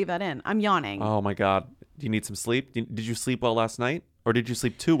 we should leave that in. I'm yawning. Oh my God. Do you need some sleep? Did you sleep well last night? Or did you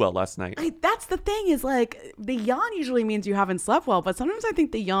sleep too well last night? That's the thing is like the yawn usually means you haven't slept well, but sometimes I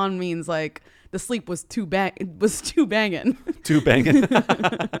think the yawn means like the sleep was too banging. Too banging?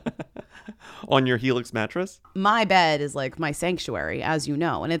 On your Helix mattress? My bed is like my sanctuary, as you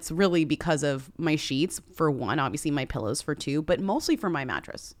know, and it's really because of my sheets for one, obviously my pillows for two, but mostly for my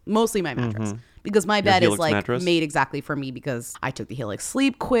mattress. Mostly my mattress. Because my bed is Helix like mattress? made exactly for me because I took the Helix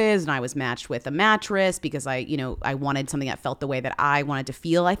sleep quiz and I was matched with a mattress because I wanted something that felt the way that I wanted to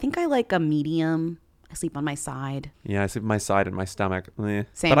feel. I think I like a medium. I sleep on my side. Yeah, I sleep on my side and my stomach. Same.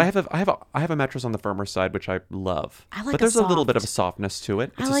 But I have a mattress on the firmer side, which I love. I like but a there's a little bit soft- of a softness to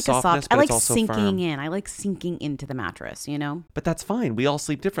it. It's I like a softness, I but like it's also sinking firm. in. I like sinking into the mattress, you know? But that's fine. We all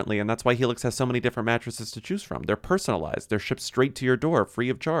sleep differently, and that's why Helix has so many different mattresses to choose from. They're personalized. They're shipped straight to your door, free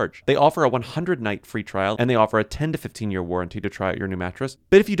of charge. They offer a 100-night free trial, and they offer a 10 to 15-year warranty to try out your new mattress.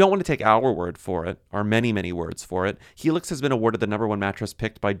 But if you don't want to take our word for it, our many, many words for it, Helix has been awarded the #1 mattress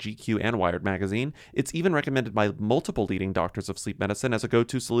picked by GQ and Wired magazine. It's even recommended by multiple leading doctors of sleep medicine as a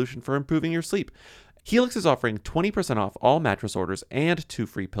go-to solution for improving your sleep. Helix is offering 20% off all mattress orders and 2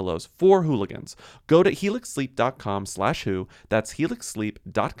 free pillows for hooligans. Go to helixsleep.com/who. That's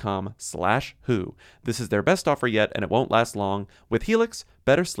helixsleep.com/who. This is their best offer yet, and it won't last long. With Helix,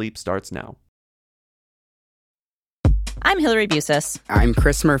 better sleep starts now. I'm Hillary Busis. I'm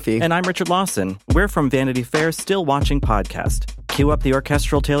Chris Murphy. And I'm Richard Lawson. We're from Vanity Fair's Still Watching podcast. Cue up the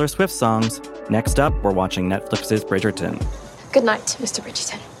orchestral Taylor Swift songs. Next up, we're watching Netflix's Bridgerton. Good night, Mr.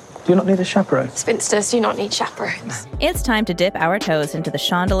 Bridgerton. Do you not need a chaperone? Spinsters do not need chaperones. It's time to dip our toes into the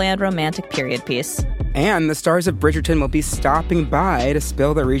Shondaland romantic period piece. And the stars of Bridgerton will be stopping by to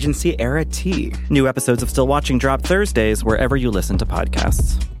spill the Regency era tea. New episodes of Still Watching drop Thursdays wherever you listen to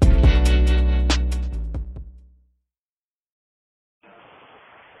podcasts.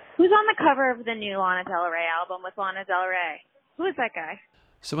 Who's on the cover of the new Lana Del Rey album with Lana Del Rey? Who is that guy?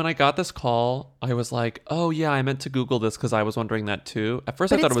 So when I got this call, I was like, oh yeah, I meant to Google this because I was wondering that too. At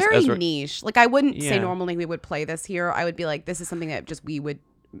first But I thought it's it was very Ezra. niche. Like I wouldn't say Yeah. normally we would play this here. I would be like, this is something that just we would.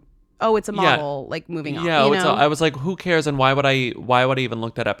 Oh, it's a Yeah. model. Like moving on. Yeah, you it's know? I was like, who cares? And why would I even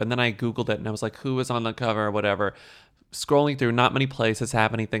look that up? And then I Googled it and I was like, who is on the cover or whatever. Scrolling through, not many places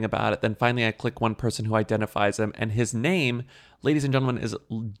have anything about it. Then finally I click one person who identifies him, and his name, ladies and gentlemen, is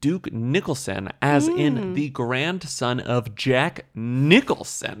Duke Nicholson, as in the grandson of Jack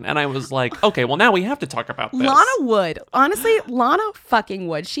Nicholson. And I was like, okay, well now we have to talk about this. Lana would. Honestly, Lana fucking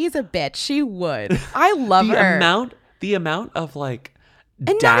would. She's a bitch. She would. I love her. The amount of like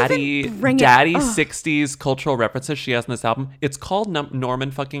And not even bring it- daddy ugh. 60s cultural references she has in this album. It's called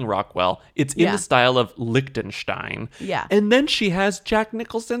Norman fucking Rockwell. It's in Yeah. the style of Liechtenstein. Yeah. And then she has Jack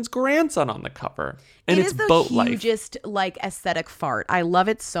Nicholson's grandson on the cover. And It it's is the boat life. hugest like aesthetic fart. I love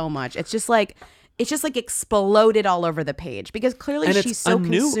it so much. It's just like exploded all over the page because clearly And it's she's so a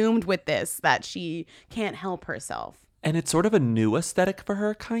new- consumed with this that she can't help herself. And it's sort of a new aesthetic for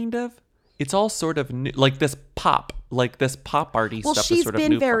her, kind of. It's all sort of new, like this pop arty Well, stuff is she's sort of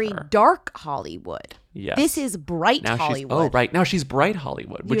been new very for her. dark Hollywood. Yes. This is bright Now Hollywood. now she's bright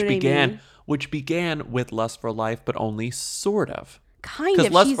Hollywood, You which know what I mean? began with Lust for Life, but only sort of. Kind Because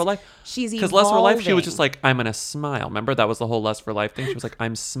of. Lust for Life. She's Because Lust for Life, she was evolving. just like, I'm gonna smile. Remember that was the whole Lust for Life thing. She was like,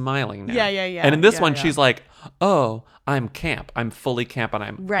 I'm smiling now. Yeah. And in this Yeah, one, yeah. she's like, oh, I'm camp. I'm fully camp, and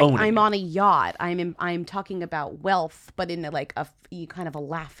I'm Right, owning I'm it. on a yacht. I'm talking about wealth, but in like a kind of a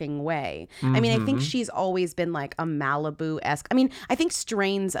laughing way. I mean, I think Mhm. she's always been like a Malibu-esque. I mean, I think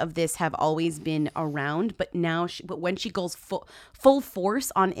strains of this have always been around, but now, but when she goes full force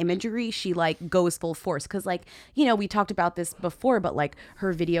on imagery, she like goes full force. Because like, you know, we talked about this before, but like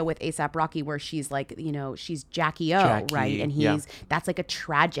her video with A$AP Rocky, where she's like, you know, she's Jackie O, Jackie, right? And yeah. that's like a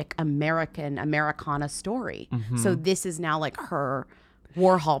tragic Americana story. So Mhm. this is now like her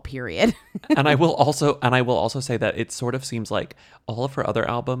Warhol period. And I will also say that it sort of seems like all of her other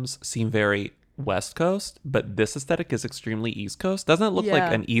albums seem very West Coast, but this aesthetic is extremely East Coast. Doesn't it look like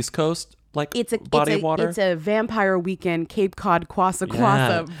Yeah. an East Coast like It's a body of water? It's a Vampire Weekend Cape Cod Kwassa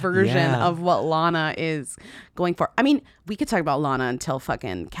Yeah, version yeah. of what Lana is going for. I mean, we could talk about Lana until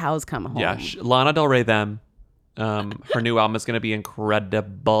fucking cows come home. Yeah, Lana Del Rey. Her new album is going to be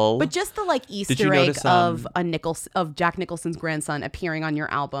incredible. But just the like Did Easter you egg notice, of Jack Nicholson's grandson appearing on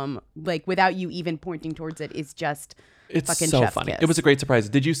your album, like without you even pointing towards it, is just it's fucking so chef's funny. kiss. It was a great surprise.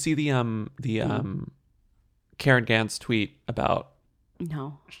 Did you see the Karen Gans tweet about?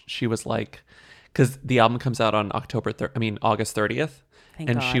 No. She was like, because the album comes out on August 30th. Thank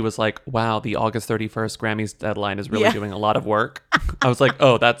and God. she was like, wow, the August 31st Grammys deadline is really Yeah. doing a lot of work. I was like,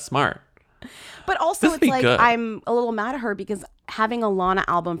 oh, that's smart. But also, This would it's be like good. I'm a little mad at her because having a Lana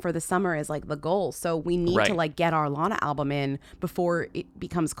album for the summer is like the goal. So we need to Right. like get our Lana album in before it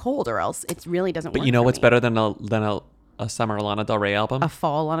becomes cold, or else it really doesn't work. But you know for what's me. better than a summer Lana Del Rey album? A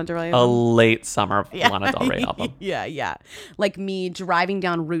fall Lana Del Rey A album? late summer Yeah. Lana Del Rey album. yeah. Like me driving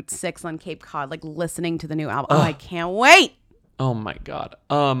down Route 6 on Cape Cod, like listening to the new album. Oh, Ugh. I can't wait. Oh my God.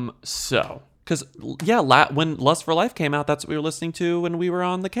 Because when Lust for Life came out, that's what we were listening to when we were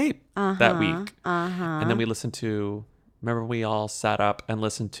on the Cape that week. And then we listened to, remember we all sat up and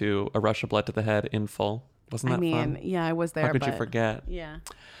listened to A Rush of Blood to the Head in full. Wasn't that fun? Yeah, I was there. How could you but- forget? Yeah.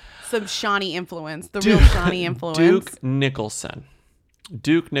 Some Shawnee influence, real Shawnee influence. Duke Nicholson.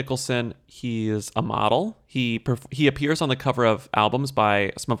 Duke Nicholson, he is a model. He appears on the cover of albums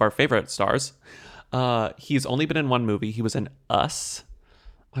by some of our favorite stars. He's only been in one movie. He was in Us.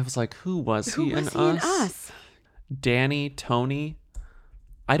 I was like, who was he in Us? Danny, Tony.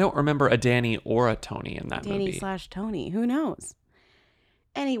 I don't remember a Danny or a Tony in that movie. Danny/Tony. Who knows?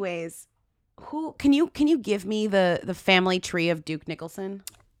 Anyways, who can you give me the family tree of Duke Nicholson?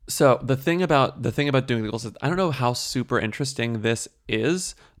 So the thing about Duke Nicholson, I don't know how super interesting this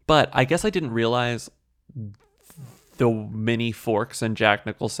is, but I guess I didn't realize the many forks in Jack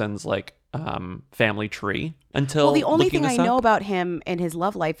Nicholson's like family tree until Well, the only looking thing I this know up. about him and his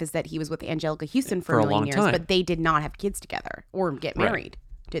love life is that he was with Angelica Houston for For a a million long years, time. but they did not have kids together or get Right. married,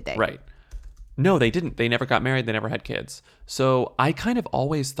 did they? Right. No, they didn't. They never got married. They never had kids. So I kind of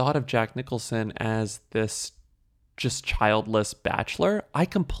always thought of Jack Nicholson as this just childless bachelor. I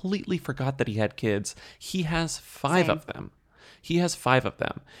completely forgot that he had kids. He has 5 Same. of them. He has 5 of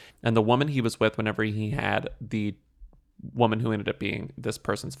them. And the woman he was with whenever he had the woman who ended up being this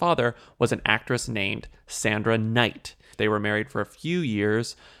person's father was an actress named Sandra Knight. They were married for a few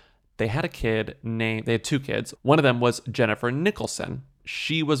years. They had a kid named, they had 2 kids. One of them was Jennifer Nicholson.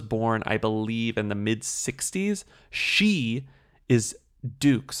 She was born, I believe, in the mid-60s. She is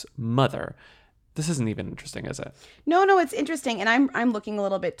Duke's mother. This isn't even interesting, is it? No, it's interesting, and I'm looking a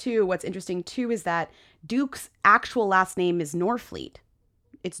little bit too. What's interesting too is that Duke's actual last name is Norfleet.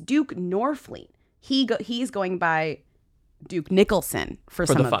 It's Duke Norfleet. He's going by Duke Nicholson for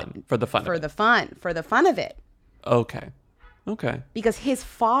some the of fun. it. For the fun. For of it. the fun of it. Okay. Because his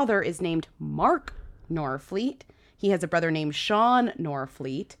father is named Mark Norfleet. He has a brother named Sean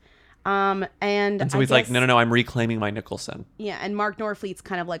Norfleet. And And so I he's like, guess- no, I'm reclaiming my Nicholson. Yeah, and Mark Norfleet's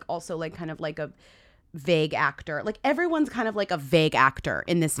kind of like also like kind of like a vague actor. Like everyone's kind of like a vague actor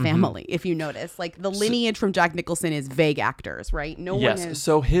in this family, if you notice. Like the lineage from Jack Nicholson is vague actors, right? No one Yes. is.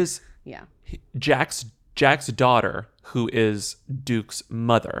 So Yeah. Jack's daughter, who is Duke's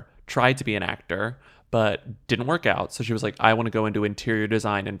mother, tried to be an actor, but didn't work out. So she was like, I want to go into interior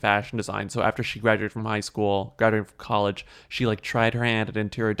design and fashion design. So after she graduated from graduated from college, she like tried her hand at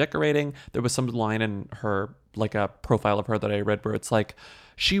interior decorating. There was some line in her, like a profile of her that I read where it's like,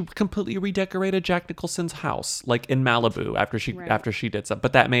 she completely redecorated Jack Nicholson's house, like in Malibu after she did something.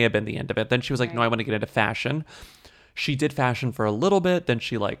 But that may have been the end of it. Then she was like, no, I want to get into fashion. she did fashion for a little bit, then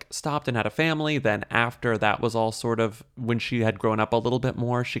she like stopped and had a family. Then after that was all sort of when she had grown up a little bit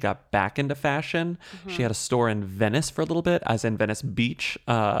more, she got back into fashion. She had a store in Venice for a little bit, as in Venice Beach,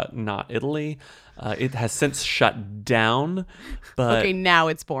 not Italy. It has since shut down, but Okay, now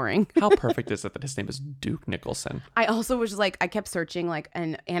it's boring. how perfect is it that his name is Duke Nicholson? I also was like, I kept searching, like,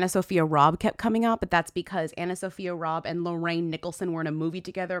 and Anna Sophia Robb kept coming up, but that's because Anna Sophia Robb and Lorraine Nicholson were in a movie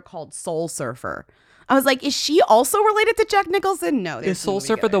together called Soul Surfer. I was like, is she also related to Jack Nicholson? No. Is Soul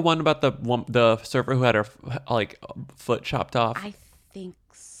Surfer the one about the surfer who had her like foot chopped off? I think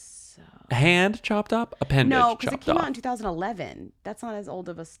so. Hand chopped up? Appendage No, because it chopped came off. out in 2011. That's not as old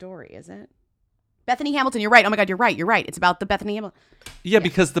of a story, is it? Bethany Hamilton, you're right. Oh my God, you're right. You're right. It's about the Bethany Hamilton. Yeah,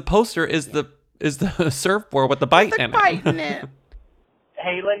 because the poster is the surfboard with the bite in it.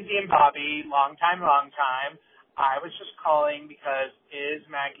 Hey, Lindsay and Bobby, long time. I was just calling because is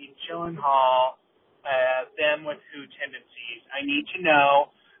Maggie Gyllenhaal them with who tendencies? I need to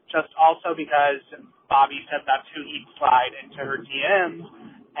know, just also because Bobby said that's who he'd slide into her DMs,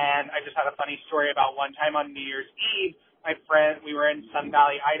 and I just had a funny story about one time on New Year's Eve, we were in Sun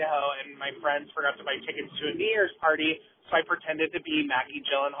Valley, Idaho, and my friends forgot to buy tickets to a New Year's party, so I pretended to be Maggie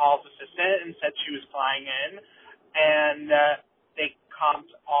Gyllenhaal's assistant and said she was flying in, and they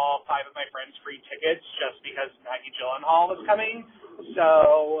comped all 5 of my friends free tickets just because Maggie Gyllenhaal was coming.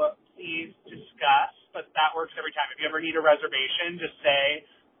 So please discuss, but that works every time. If you ever need a reservation, just say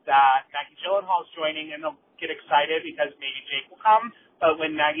that Maggie Gyllenhaal is joining, and they'll get excited because maybe Jake will come. But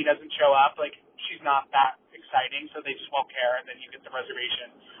when Maggie doesn't show up, like, she's not that exciting, so they just won't care, and then you get the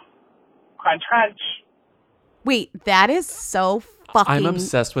reservation. Crunch, crunch. Wait, that is so fucking I'm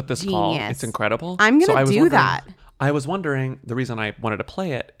obsessed with this call. genius. It's incredible. I'm going to I was do wondering- that. I was wondering, the reason I wanted to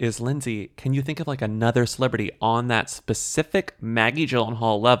play it is, Lindsay, can you think of like another celebrity on that specific Maggie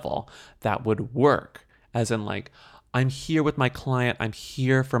Gyllenhaal level that would work? As in, like, I'm here with my client, I'm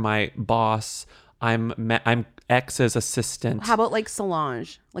here for my boss, I'm X's assistant. How about like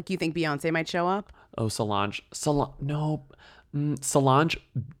Solange? Like, you think Beyonce might show up? Oh, Solange. No. Solange,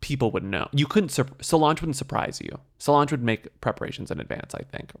 people would know. You couldn't. Solange wouldn't surprise you. Solange would make preparations in advance, I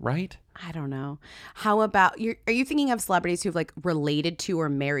think, right? I don't know. How about are you thinking of celebrities who've like related to or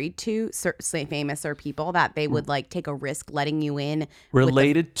married to say famous or people that they would like take a risk letting you in?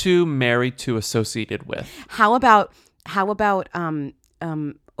 Related to, married to, associated with. How about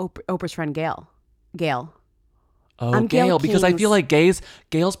Oprah's friend Gail? Oh, I'm Gail, because I King's- feel like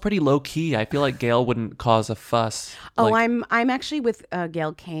Gail's pretty low key. I feel like Gail wouldn't cause a fuss. Oh, Like, I'm actually with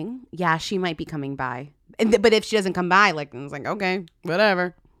Gail King. Yeah, she might be coming by. But if she doesn't come by, like, it's like, okay,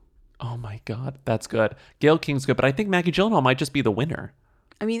 whatever. oh my God, that's good. Gail King's good, but I think Maggie Gyllenhaal might just be the winner.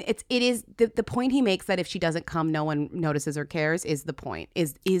 I mean, it is the point he makes that if she doesn't come, no one notices or cares is the point.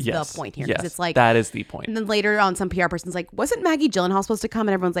 Is Yes, the point here? 'Cause yes, it's like that is the point. And then later on, some PR person's like, "Wasn't Maggie Gyllenhaal supposed to come?"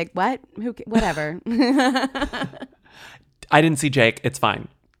 And everyone's like, "What? Whatever." I didn't see Jake. It's fine.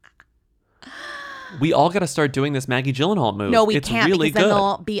 We all got to start doing this Maggie Gyllenhaal move. No, we it's can't really because then good.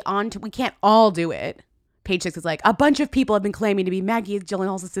 they'll be on to. We can't all do it. Page 6 is like, a bunch of people have been claiming to be Maggie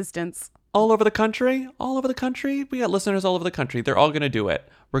Gyllenhaal's assistants. All over the country. We got listeners all over the country. They're all going to do it.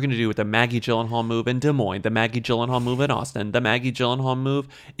 We're going to do the Maggie Gyllenhaal move in Des Moines, the Maggie Gyllenhaal move in Austin, the Maggie Gyllenhaal move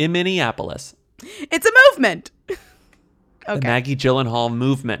in Minneapolis. It's a movement. The Maggie Gyllenhaal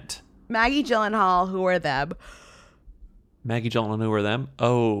movement. Maggie Gyllenhaal, who are them? Maggie Gyllenhaal, who are them?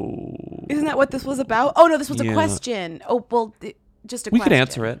 Oh. Isn't that what this was about? Oh, no, this was Yeah. a question. Oh, well, just a We question.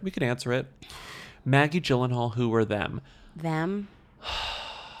 could answer it. Maggie Gyllenhaal, who were them? Them?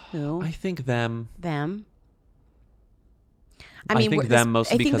 Who? I think them. Them? I think them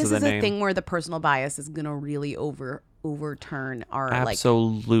mostly because of the I think this is name. a thing where the personal bias is going to really overturn our,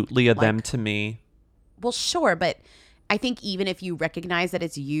 Absolutely a them to me. Well, sure, but I think even if you recognize that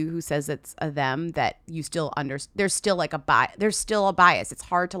it's you who says it's a them, that you still there's still like a bias. There's still a bias. It's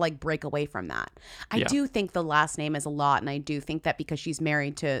hard to like break away from that. I Yeah. do think the last name is a lot, and I do think that because she's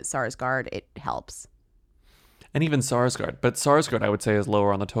married to Sarsgaard, it helps. And even Sarsgaard. But Sarsgaard, I would say, is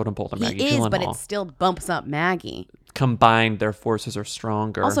lower on the totem pole than Maggie He is, Gyllenhaal. but it still bumps up Maggie. Combined, their forces are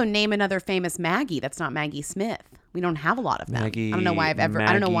stronger. Also, name another famous Maggie that's not Maggie Smith. We don't have a lot of them. Maggie- I don't know why I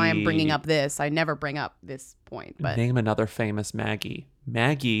don't know why I'm bringing Maggie- up this. I never bring up this point, but Name another famous Maggie.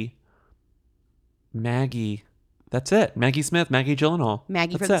 Maggie. That's it. Maggie Smith, Maggie Gyllenhaal.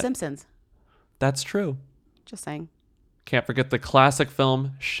 Maggie That's for The it. Simpsons. That's true. Just saying. Can't forget the classic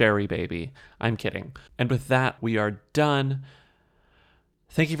film, Sherry Baby. I'm kidding. And with that, we are done.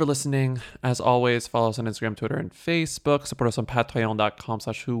 Thank you for listening. As always, follow us on Instagram, Twitter, and Facebook. Support us on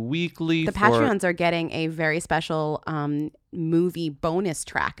patreon.com/whoweekly. The Patreons are getting a very special movie bonus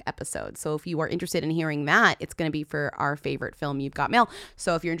track episode. So if you are interested in hearing that, it's going to be for our favorite film, You've Got Mail.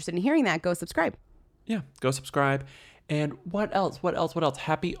 So if you're interested in hearing that, go subscribe. Yeah, go subscribe. And what else?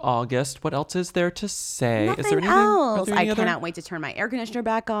 Happy August. What else is there to say? Nothing Is there anything else. Are there I any other? cannot wait to turn my air conditioner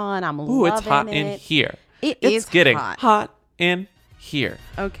back on. I'm Ooh, loving it's hot it. in here. It's getting hot. hot in here.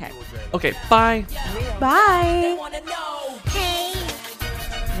 Okay. Okay, bye. Bye. Hey. Hey.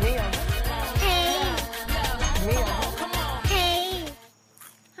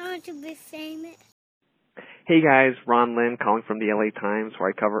 I want to be famous. Hey guys, Ron Lynn calling from the LA Times where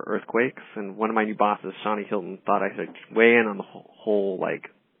I cover earthquakes, and one of my new bosses, Shawnee Hilton, thought I should weigh in on the whole, like,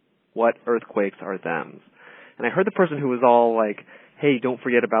 what earthquakes are them. And I heard the person who was all like, hey, don't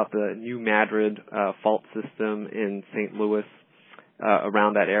forget about the New Madrid fault system in St. Louis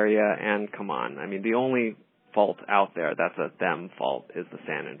around that area, and come on. I mean, the only fault out there that's a them fault is the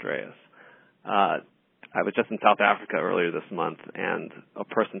San Andreas. I was just in South Africa earlier this month, and a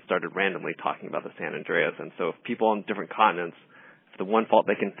person started randomly talking about the San Andreas. And so if people on different continents, if the one fault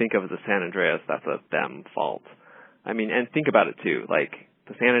they can think of is the San Andreas, that's a them fault. I mean, and think about it too. Like,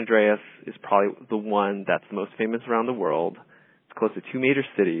 the San Andreas is probably the one that's the most famous around the world. It's close to two major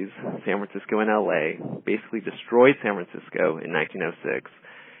cities, San Francisco and LA, basically destroyed San Francisco in 1906.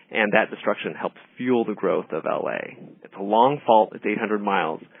 And that destruction helped fuel the growth of LA. It's a long fault. It's 800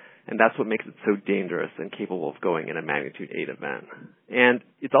 miles. And that's what makes it so dangerous and capable of going in a magnitude 8 event. And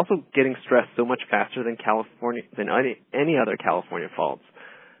it's also getting stressed so much faster than any other California faults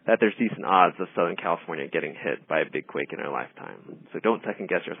that there's decent odds of Southern California getting hit by a big quake in their lifetime. So don't second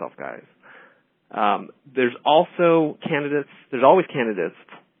guess yourself, guys. There's always candidates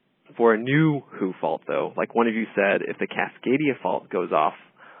for a new WHO fault, though. Like one of you said, if the Cascadia fault goes off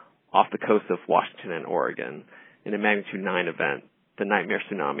the coast of Washington and Oregon in a magnitude 9 event, the nightmare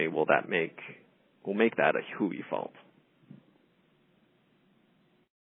tsunami will make that a Hui fault.